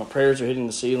feel like my prayers are hitting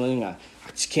the ceiling. I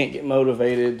just can't get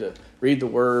motivated to read the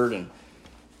Word. And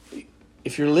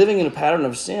if you're living in a pattern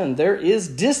of sin, there is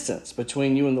distance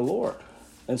between you and the Lord.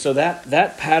 And so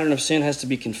that pattern of sin has to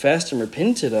be confessed and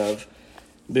repented of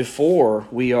before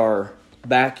we are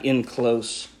back in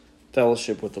close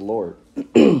fellowship with the Lord.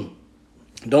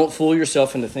 Don't fool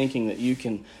yourself into thinking that you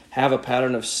can have a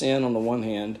pattern of sin on the one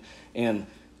hand and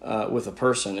with a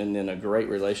person and then a great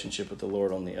relationship with the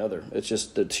Lord on the other. It's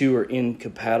just the two are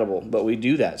incompatible, but we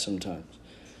do that sometimes.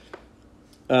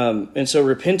 And so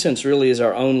repentance really is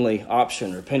our only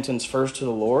option. Repentance first to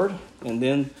the Lord, and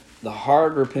then the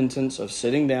hard repentance of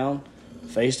sitting down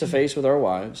face to face with our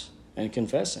wives and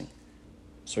confessing.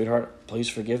 Sweetheart, please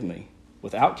forgive me.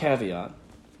 Without caveat,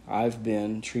 I've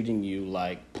been treating you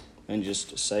like, and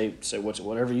just say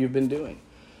whatever you've been doing.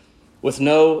 With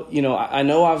no, I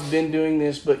know I've been doing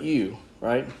this, but you,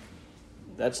 right?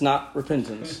 That's not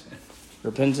repentance.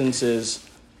 Repentance is,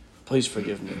 please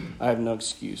forgive me. I have no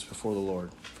excuse before the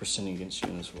Lord for sinning against you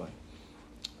in this way.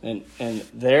 And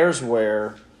there's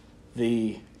where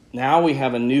now we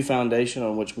have a new foundation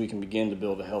on which we can begin to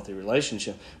build a healthy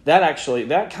relationship.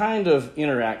 That kind of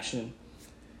interaction,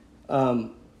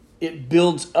 it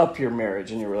builds up your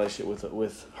marriage and your relationship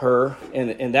with her,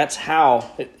 and that's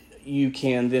how you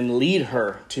can then lead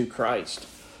her to Christ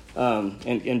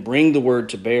and bring the Word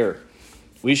to bear.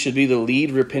 We should be the lead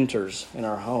repenters in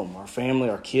our home. Our family,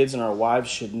 our kids, and our wives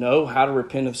should know how to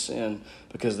repent of sin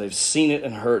because they've seen it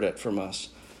and heard it from us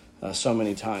so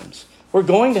many times. We're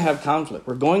going to have conflict.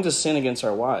 We're going to sin against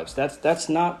our wives. That's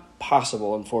not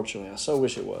possible, unfortunately. I so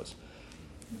wish it was.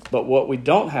 But what we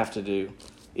don't have to do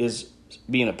is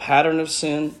be in a pattern of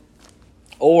sin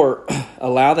or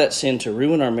allow that sin to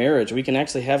ruin our marriage. We can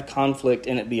actually have conflict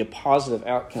and it be a positive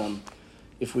outcome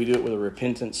if we do it with a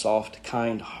repentant, soft,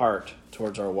 kind heart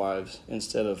towards our wives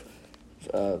instead of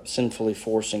sinfully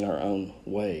forcing our own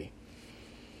way.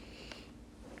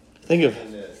 Think of...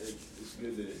 And it's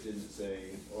good that it didn't say,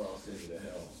 or I'll send you to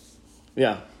hell.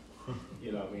 Yeah.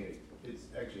 You know, I mean, it's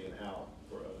actually an out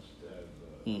for us to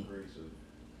have grace of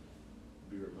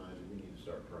be reminded we need to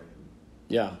start praying.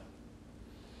 Yeah.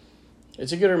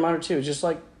 It's a good reminder, too. Just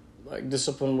like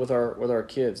discipline with our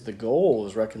kids. The goal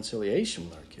is reconciliation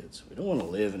with our kids. We don't want to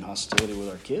live in hostility with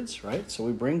our kids, right? So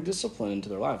we bring discipline into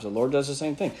their lives. The Lord does the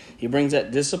same thing. He brings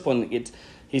that discipline.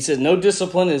 He says no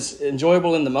discipline is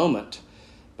enjoyable in the moment,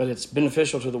 but it's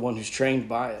beneficial to the one who's trained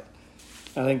by it.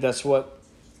 I think that's what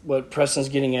Preston's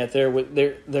getting at there.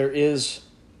 There is...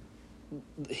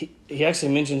 He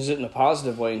actually mentions it in a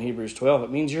positive way in Hebrews 12.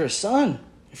 It means you're a son.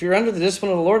 If you're under the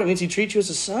discipline of the Lord, it means he treats you as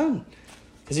a son.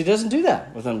 Because he doesn't do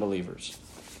that with unbelievers.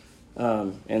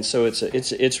 And so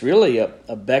it's really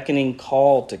a beckoning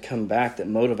call to come back that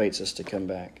motivates us to come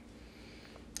back.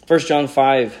 1 John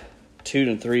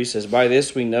 5:2-3 says, "By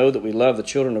this we know that we love the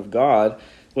children of God,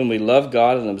 when we love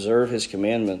God and observe his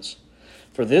commandments.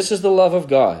 For this is the love of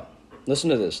God." Listen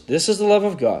to this. "This is the love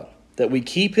of God, that we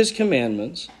keep his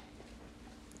commandments,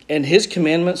 and his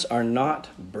commandments are not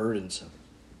burdensome."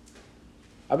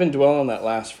 I've been dwelling on that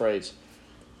last phrase.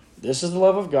 This is the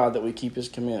love of God, that we keep his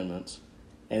commandments,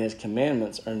 and his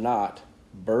commandments are not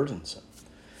burdensome.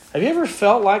 Have you ever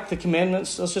felt like the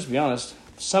commandments, let's just be honest,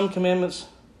 some commandments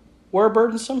were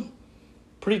burdensome?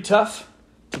 Pretty tough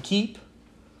to keep?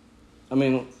 I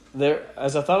mean,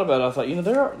 as I thought about it, I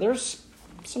thought, there's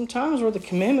some times where the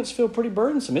commandments feel pretty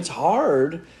burdensome. It's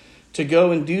hard to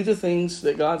go and do the things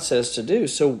that God says to do.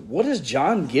 So what is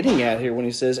John getting at here when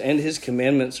he says, and his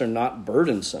commandments are not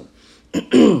burdensome?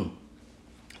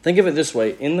 Think of it this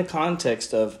way, in the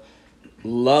context of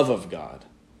love of God.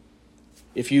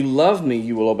 If you love me,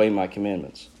 you will obey my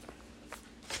commandments.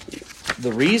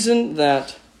 The reason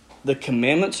that the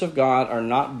commandments of God are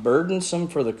not burdensome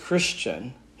for the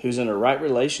Christian who's in a right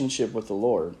relationship with the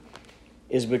Lord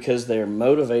is because they are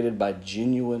motivated by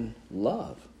genuine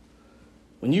love.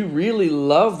 When you really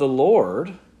love the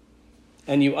Lord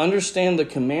and you understand the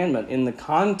commandment in the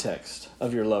context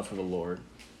of your love for the Lord,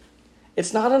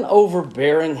 it's not an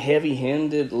overbearing,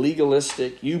 heavy-handed,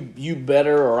 legalistic, you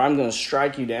better or I'm going to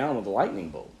strike you down with a lightning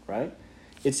bolt, right?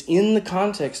 It's in the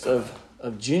context of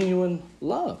genuine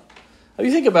love. How do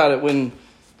you think about it when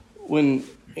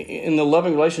in the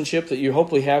loving relationship that you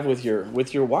hopefully have with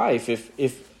your wife,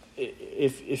 if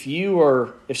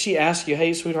she asks you,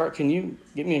 "Hey, sweetheart, can you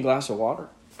get me a glass of water?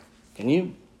 Can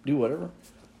you do whatever?"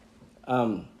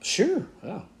 Sure.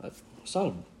 Yeah, it's not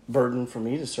a burden for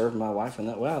me to serve my wife in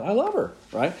that way. I love her,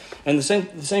 right? And the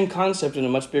same concept in a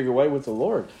much bigger way with the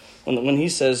Lord. When he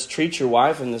says treat your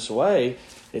wife in this way,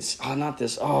 it's not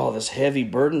this heavy,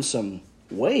 burdensome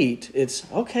weight. It's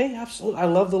okay, absolutely. I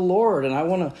love the Lord and I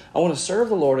want to serve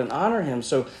the Lord and honor him.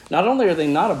 So not only are they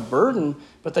not a burden,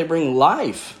 but they bring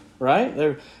life,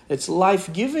 right? It's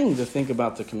life-giving to think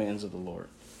about the commands of the Lord.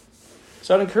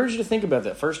 So I'd encourage you to think about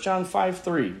that. 1 John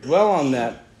 5:3. Dwell on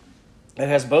that. It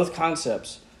has both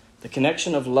concepts. The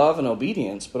connection of love and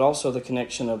obedience, but also the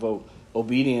connection of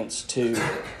obedience to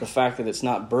the fact that it's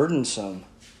not burdensome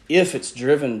if it's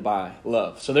driven by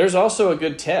love. So there's also a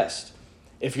good test.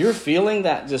 If you're feeling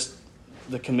that just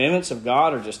the commandments of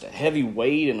God are just a heavy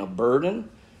weight and a burden,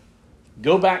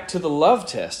 go back to the love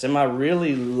test. Am I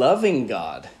really loving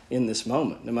God in this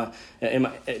moment?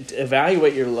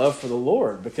 Evaluate your love for the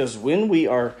Lord, because when we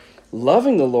are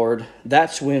loving the Lord,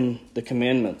 that's when the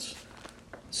commandments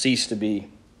cease to be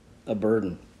a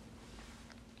burden.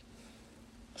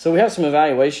 So we have some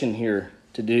evaluation here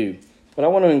to do. What I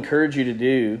want to encourage you to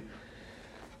do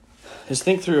is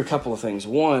think through a couple of things.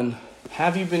 One,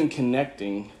 have you been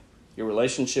connecting your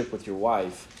relationship with your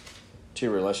wife to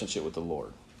your relationship with the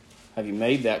Lord? Have you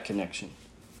made that connection?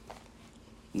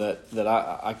 That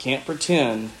I can't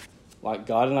pretend like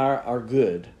God and I are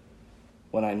good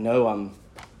when I know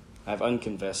I have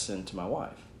unconfessed sin to my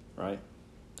wife, right?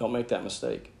 Don't make that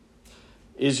mistake.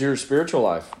 Is your spiritual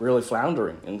life really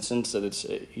floundering in the sense that it's,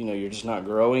 you're just not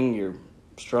growing, you're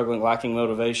struggling, lacking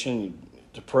motivation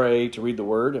to pray, to read the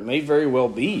Word? It may very well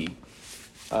be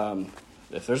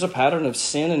if there's a pattern of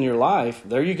sin in your life,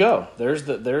 there you go. There's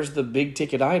the big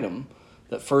ticket item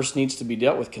that first needs to be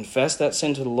dealt with. Confess that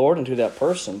sin to the Lord and to that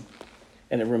person,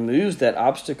 and it removes that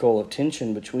obstacle of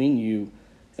tension between you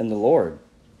and the Lord.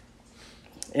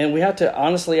 And we have to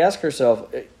honestly ask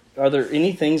ourselves, are there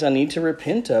any things I need to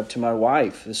repent of to my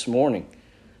wife this morning?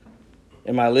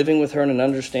 Am I living with her in an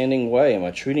understanding way? Am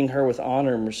I treating her with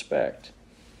honor and respect?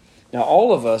 Now,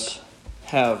 all of us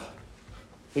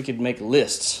we could make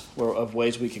lists of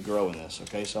ways we could grow in this,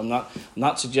 okay? So I'm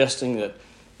not suggesting that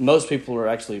most people are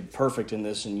actually perfect in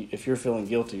this, and if you're feeling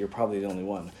guilty, you're probably the only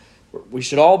one. We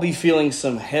should all be feeling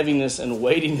some heaviness and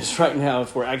weightiness right now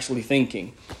if we're actually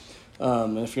thinking.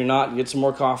 And if you're not, get some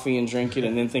more coffee and drink it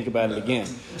and then think about it again.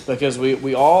 Because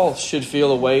we all should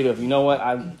feel a weight of, you know what,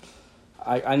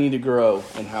 I need to grow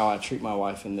in how I treat my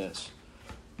wife in this.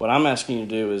 What I'm asking you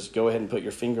to do is go ahead and put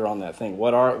your finger on that thing.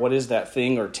 What is that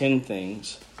thing or 10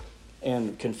 things?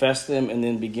 And confess them and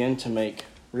then begin to make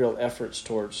real efforts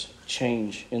towards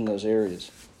change in those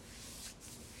areas.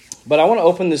 But I want to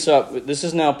open this up. This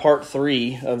is now part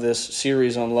 3 of this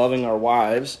series on loving our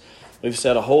wives. We've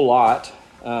said a whole lot.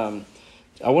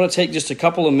 I want to take just a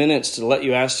couple of minutes to let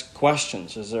you ask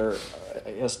questions. Is there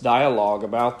dialogue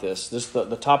about this?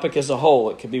 The topic as a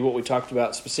whole. It could be what we talked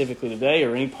about specifically today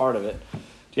or any part of it.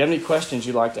 Do you have any questions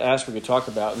you'd like to ask or we could talk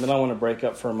about? And then I want to break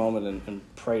up for a moment and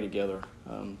pray together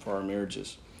for our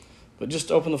marriages. But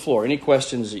just open the floor. Any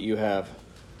questions that you have?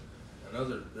 I know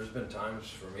there's been times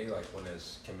for me, like when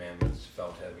his commandments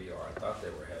felt heavy or I thought they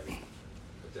were heavy.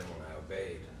 But then when I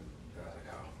obeyed, I was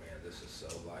like, oh man, this is so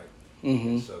light.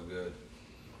 Mm-hmm. It's so good.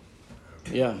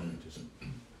 Yeah. It just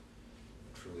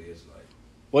truly is light.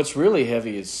 What's really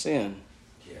heavy is sin.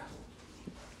 Yeah.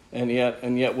 And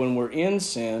yet when we're in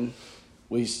sin,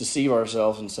 we deceive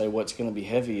ourselves and say what's going to be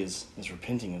heavy is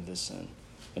repenting of this sin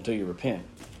until you repent.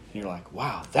 And you're like,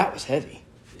 wow, that was heavy.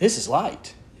 This is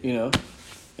light, you know.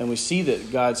 And we see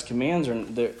that God's commands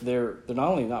they're not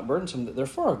only not burdensome, they're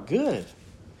for our good.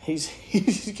 He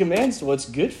commands what's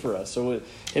good for us. So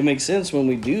it makes sense when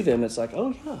we do them. It's like,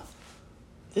 oh yeah,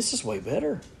 this is way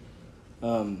better.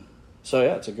 So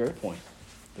yeah, it's a great point.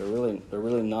 They're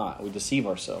really not. We deceive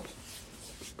ourselves.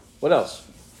 What else?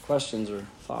 Questions or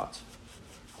thoughts?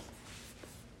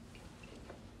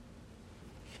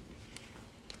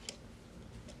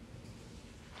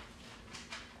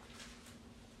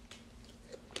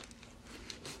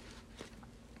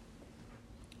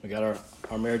 We got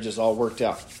our marriages all worked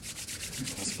out.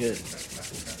 That's good.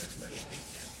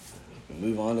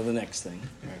 Move on to the next thing.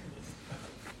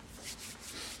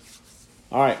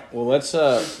 All right. Well, let's.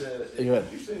 Go ahead.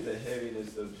 You say the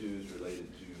heaviness though too is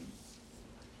related to,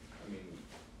 I mean,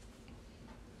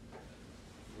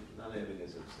 not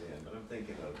heaviness of sin, but I'm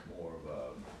thinking of more of a.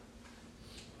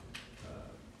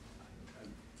 I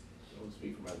don't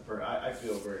speak for my prayer. I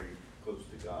feel very close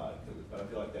to God, but I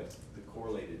feel like that's the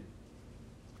correlated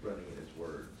running in His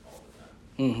Word all the time.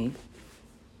 Mm-hmm.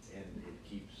 And it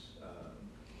keeps,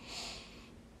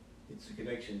 it's a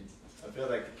connection. I feel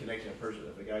like a connection of person.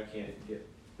 If a guy can't get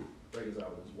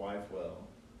reconciled with his wife well,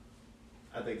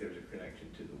 I think there's a connection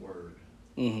to the Word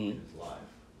Mm-hmm. in his life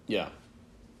Yeah.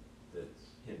 that's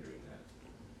hindering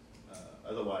that.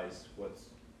 Otherwise,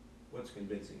 what's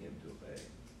convincing him to obey?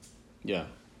 Yeah.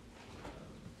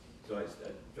 So I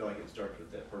feel like it starts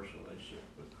with that personal relationship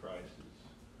with Christ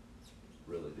is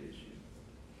really the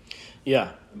issue.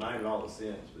 Yeah. Mind all the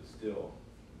sins, but still,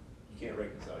 you can't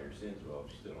reconcile your sins well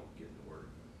if you still don't get in the Word.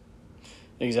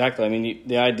 Exactly. I mean,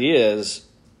 the idea is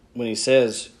when he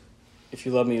says, if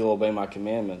you love me, you'll obey my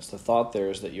commandments, the thought there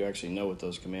is that you actually know what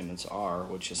those commandments are,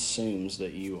 which assumes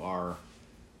that you are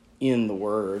in the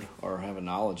Word or have a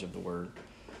knowledge of the Word.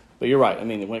 But you're right. I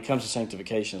mean, when it comes to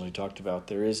sanctification, as we talked about,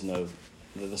 there is no...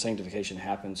 The sanctification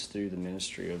happens through the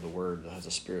ministry of the Word, as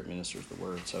the Spirit ministers the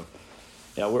Word. So,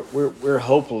 yeah, we're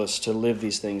hopeless to live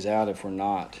these things out if we're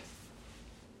not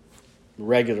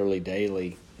regularly,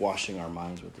 daily washing our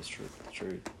minds with this truth.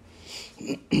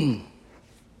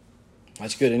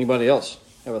 That's good. Anybody else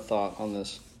have a thought on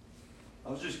this?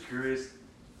 I was just curious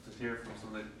to hear from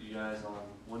some of you guys on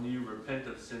when you repent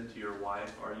of sin to your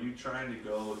wife, are you trying to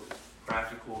go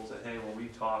practical to, hey, when we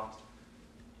talked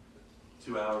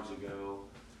 2 hours ago,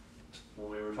 when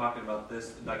we were talking about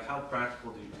this, like how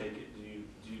practical do you take it? Do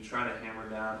you try to hammer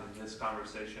down in this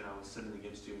conversation, I was sinning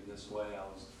against you in this way, I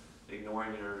was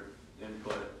ignoring your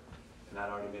input, and I'd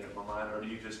already made up my mind, or do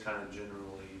you just kind of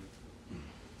generally...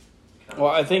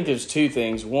 Well, I think there's two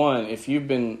things. One, if you've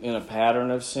been in a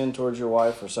pattern of sin towards your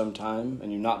wife for some time,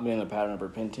 and you've not been in a pattern of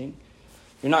repenting,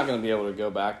 you're not going to be able to go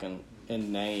back and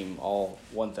name all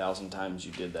 1,000 times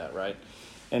you did that, right?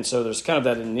 And so there's kind of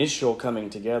that initial coming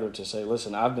together to say,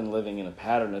 listen, I've been living in a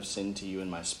pattern of sin to you in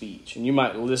my speech. And you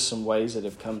might list some ways that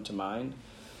have come to mind.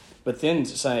 But then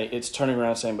to say, it's turning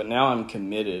around and saying, but now I'm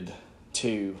committed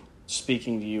to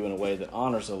speaking to you in a way that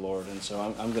honors the Lord. And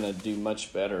so I'm going to do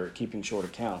much better at keeping short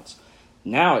accounts.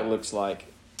 Now it looks like,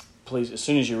 please, as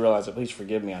soon as you realize that, please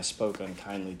forgive me, I spoke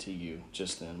unkindly to you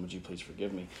just then. Would you please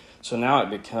forgive me? So now it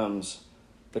becomes,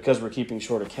 because we're keeping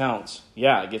short accounts,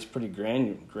 yeah, it gets pretty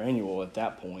granular at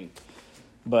that point.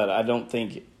 But I don't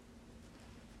think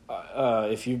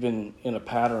if you've been in a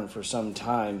pattern for some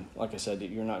time, like I said,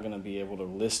 you're not going to be able to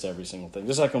list every single thing.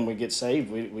 Just like when we get saved,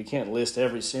 we can't list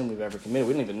every sin we've ever committed.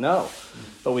 We don't even know.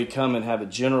 But we come and have a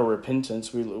general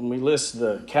repentance. We list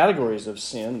the categories of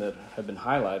sin that have been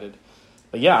highlighted.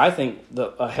 But yeah, I think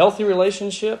a healthy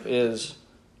relationship is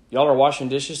y'all are washing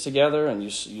dishes together and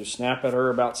you snap at her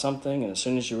about something, and as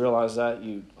soon as you realize that,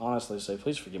 you honestly say,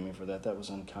 please forgive me for that. That was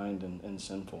unkind and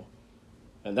sinful.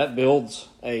 And that builds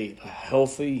a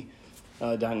healthy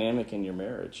dynamic in your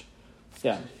marriage.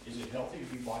 Yeah. Is it healthy to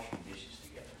be washing dishes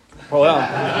together? Well,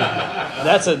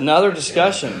 that's another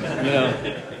discussion.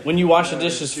 When you wash the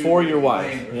dishes for your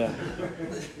wife. Yeah.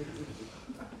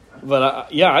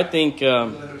 But I think.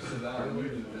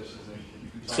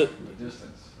 So,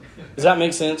 does that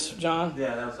make sense, John?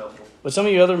 Yeah, that was helpful. But some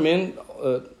of you other men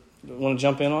want to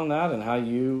jump in on that and how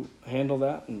you handle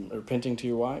that and repenting to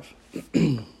your wife? I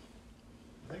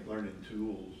think learning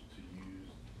tools to use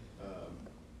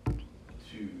to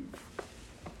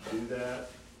do that,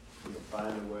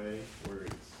 find a way where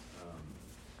it's,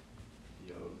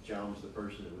 challenge the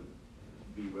person that would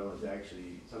be willing to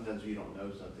actually, sometimes you don't know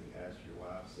something, ask your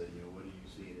wife, say, what do you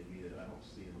see in me that I don't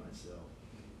see in myself?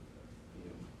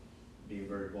 Being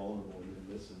very vulnerable and then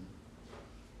listen.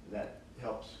 That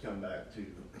helps come back to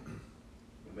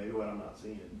maybe what I'm not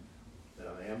seeing, that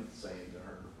I am saying to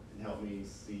her, and help me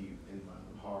see in my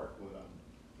own heart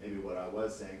what I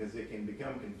was saying, because it can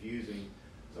become confusing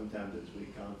sometimes as we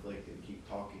conflict and keep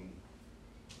talking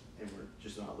and we're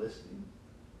just not listening.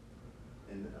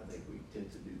 And I think we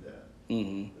tend to do that.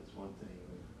 Mm-hmm. That's one thing.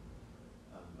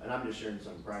 And I'm just sharing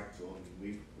something practical.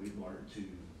 We've learned to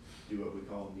do what we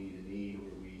call knee to knee,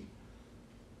 where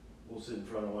we'll sit in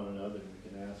front of one another and we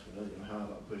can ask one another, how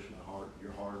have I pushed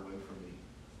your heart away from me?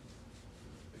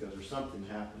 Because there's something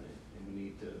happening, and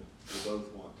we both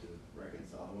want to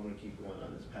reconcile. I want to keep going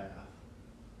on this path.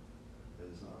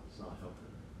 It's not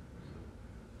helping.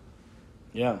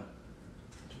 Yeah.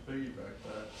 To piggyback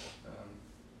that,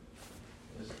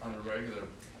 is on a regular,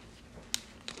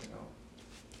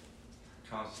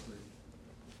 constantly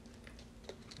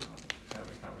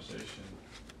having conversation,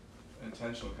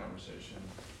 intentional conversation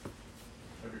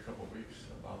every couple of weeks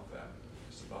about that.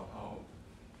 Just about how,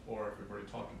 or if we've already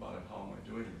talked about it, how am I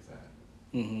doing with that?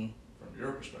 Mm-hmm. From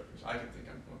your perspective, I can think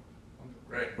I'm doing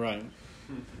great. Right.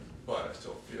 But I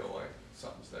still feel like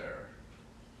something's there,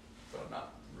 but I'm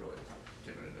not really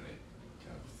giving it any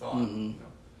kind of thought. Mm-hmm.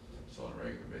 So on a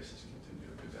regular basis, you continue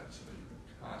to do that so that you can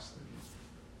constantly be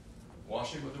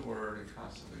washing with the Word and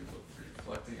constantly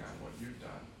reflecting on what you've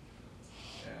done,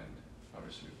 and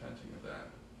obviously repenting of that.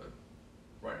 But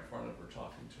right in front of her,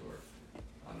 talking to her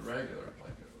on the regular,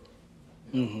 like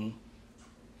Mm-hmm.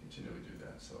 continually do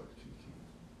that so it can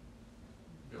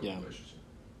build Yeah. a relationship.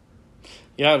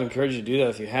 Yeah, I'd encourage you to do that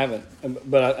if you haven't.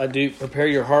 But I do prepare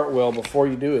your heart well before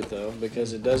you do it, though,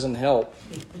 because it doesn't help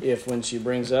if when she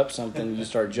brings up something, you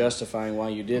start justifying why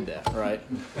you did that, right?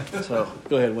 So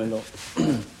go ahead, Wendell.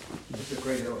 It's a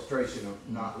great illustration of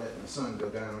not letting the sun go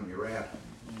down on your wrath.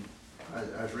 I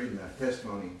was reading a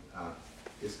testimony.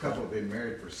 This couple have been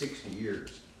married for 60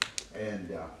 years,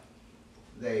 and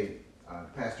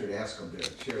pastor had asked them to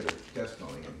share their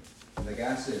testimony, and the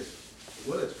guy says,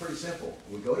 well, it's pretty simple.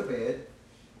 We go to bed,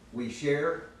 we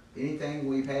share anything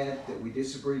we've had that we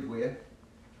disagreed with,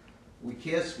 we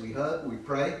kiss, we hug, we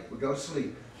pray, we go to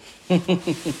sleep. That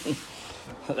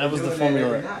was the Doing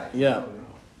formula. every night, Yeah.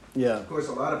 Yeah. Of course,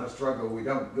 a lot of us struggle. We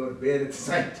don't go to bed at the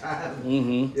same time.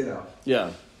 Mm-hmm. I'm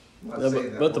Yeah. not Yeah,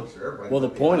 saying that but works for everybody, the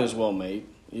but point yeah. is well made.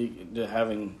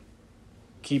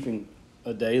 Keeping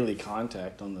a daily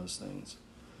contact on those things,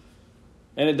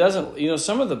 and it doesn't.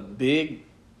 Some of the big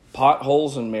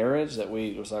potholes in marriage that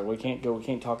we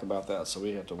can't talk about that, so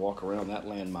we have to walk around that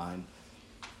landmine.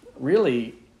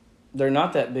 Really, they're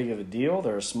not that big of a deal.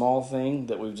 They're a small thing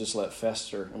that we've just let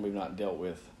fester and we've not dealt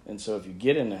with. And so, if you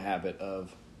get in the habit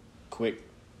of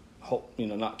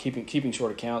not keeping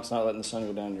short accounts, not letting the sun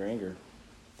go down in your anger,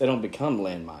 they don't become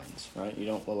landmines, right? You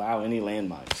don't allow any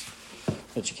landmines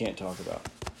that you can't talk about.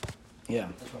 Yeah.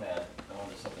 I just want to add on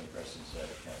to something Preston said,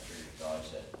 kind of curious thoughts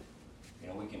that,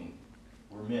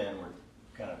 we're men, we're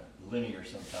kind of linear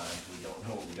sometimes. We don't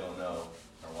know what we don't know.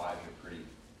 Our wives are pretty,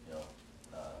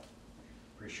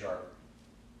 pretty sharp.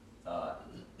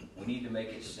 We need to make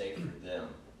it safe for them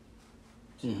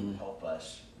to help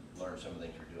us learn some of the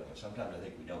things we're doing. And sometimes I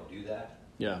think we don't do that.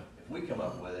 Yeah. If we come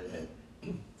up with it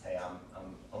and, hey, I'm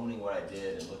owning what I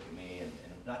did and look at me, and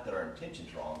not that our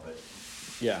intention's wrong, but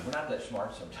Yeah. we're not that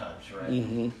smart sometimes, right?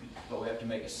 Mm-hmm. But we have to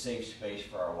make a safe space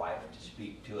for our wife to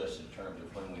speak to us in terms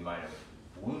of when we might have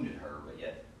wounded her, but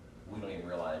yet we don't even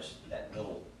realize that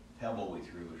little pebble we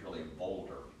threw was really a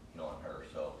boulder, on her.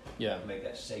 So Yeah. make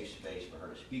that safe space for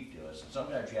her to speak to us. And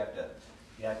sometimes you have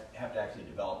to actually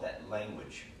develop that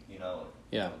language,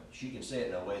 Yeah. She can say it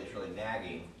in a way that's really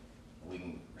nagging. We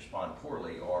can respond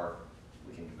poorly, or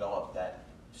we can develop that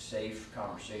safe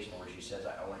conversation where she says,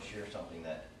 I want to share something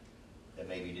that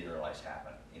maybe you didn't realize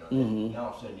happened. Mhm. Now all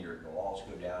of a sudden your walls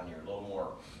go down, you're a little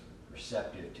more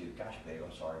receptive to, gosh, babe,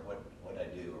 I'm sorry, what did I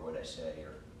do or what did I say?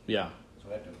 Yeah. So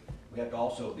we have to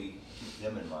also keep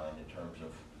them in mind in terms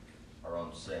of our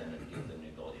own sin and give them the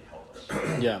ability to help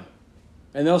us. Yeah.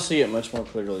 And they'll see it much more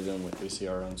clearly than we see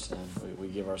our own sin. We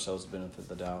give ourselves the benefit of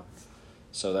the doubt.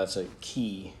 So that's a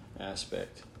key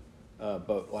aspect.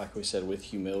 But like we said, with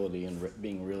humility and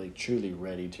being really, truly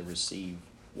ready to receive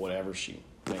whatever she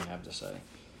may have to say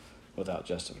without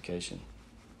justification.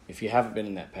 If you haven't been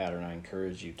in that pattern, I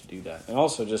encourage you to do that. And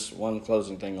also, just one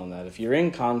closing thing on that. If you're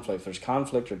in conflict, if there's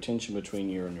conflict or tension between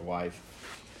you and your wife,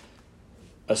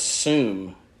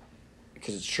 assume,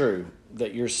 because it's true,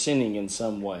 that you're sinning in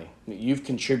some way. You've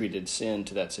contributed sin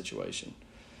to that situation.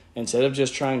 Instead of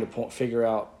just trying to figure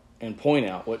out and point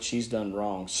out what she's done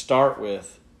wrong, start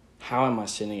with, how am I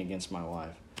sinning against my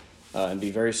wife? And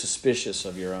be very suspicious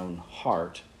of your own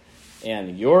heart.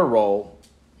 And your role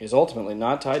is ultimately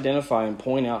not to identify and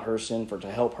point out her sin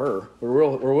to help her.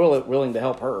 We're willing to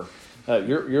help her.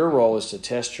 Your role is to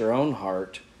test your own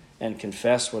heart and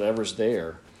confess whatever's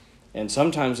there. And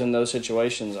sometimes in those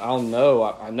situations, I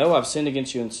know I've sinned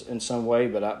against you in some way,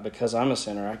 but because I'm a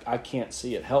sinner, I can't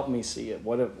see it. Help me see it.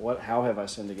 How have I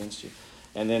sinned against you?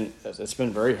 And then it's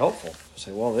been very helpful to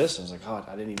say, well, this. I was like, God,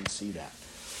 I didn't even see that.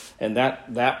 And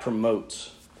that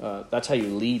promotes. That's how you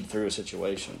lead through a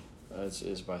situation.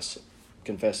 Is by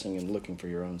confessing and looking for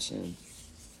your own sin.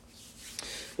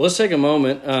 Well, let's take a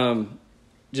moment. I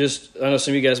know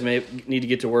some of you guys may need to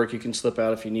get to work. You can slip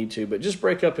out if you need to, but just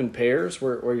break up in pairs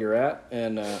where you're at,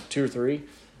 and 2 or 3,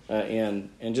 and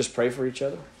just pray for each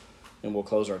other, and we'll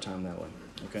close our time that way.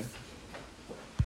 Okay.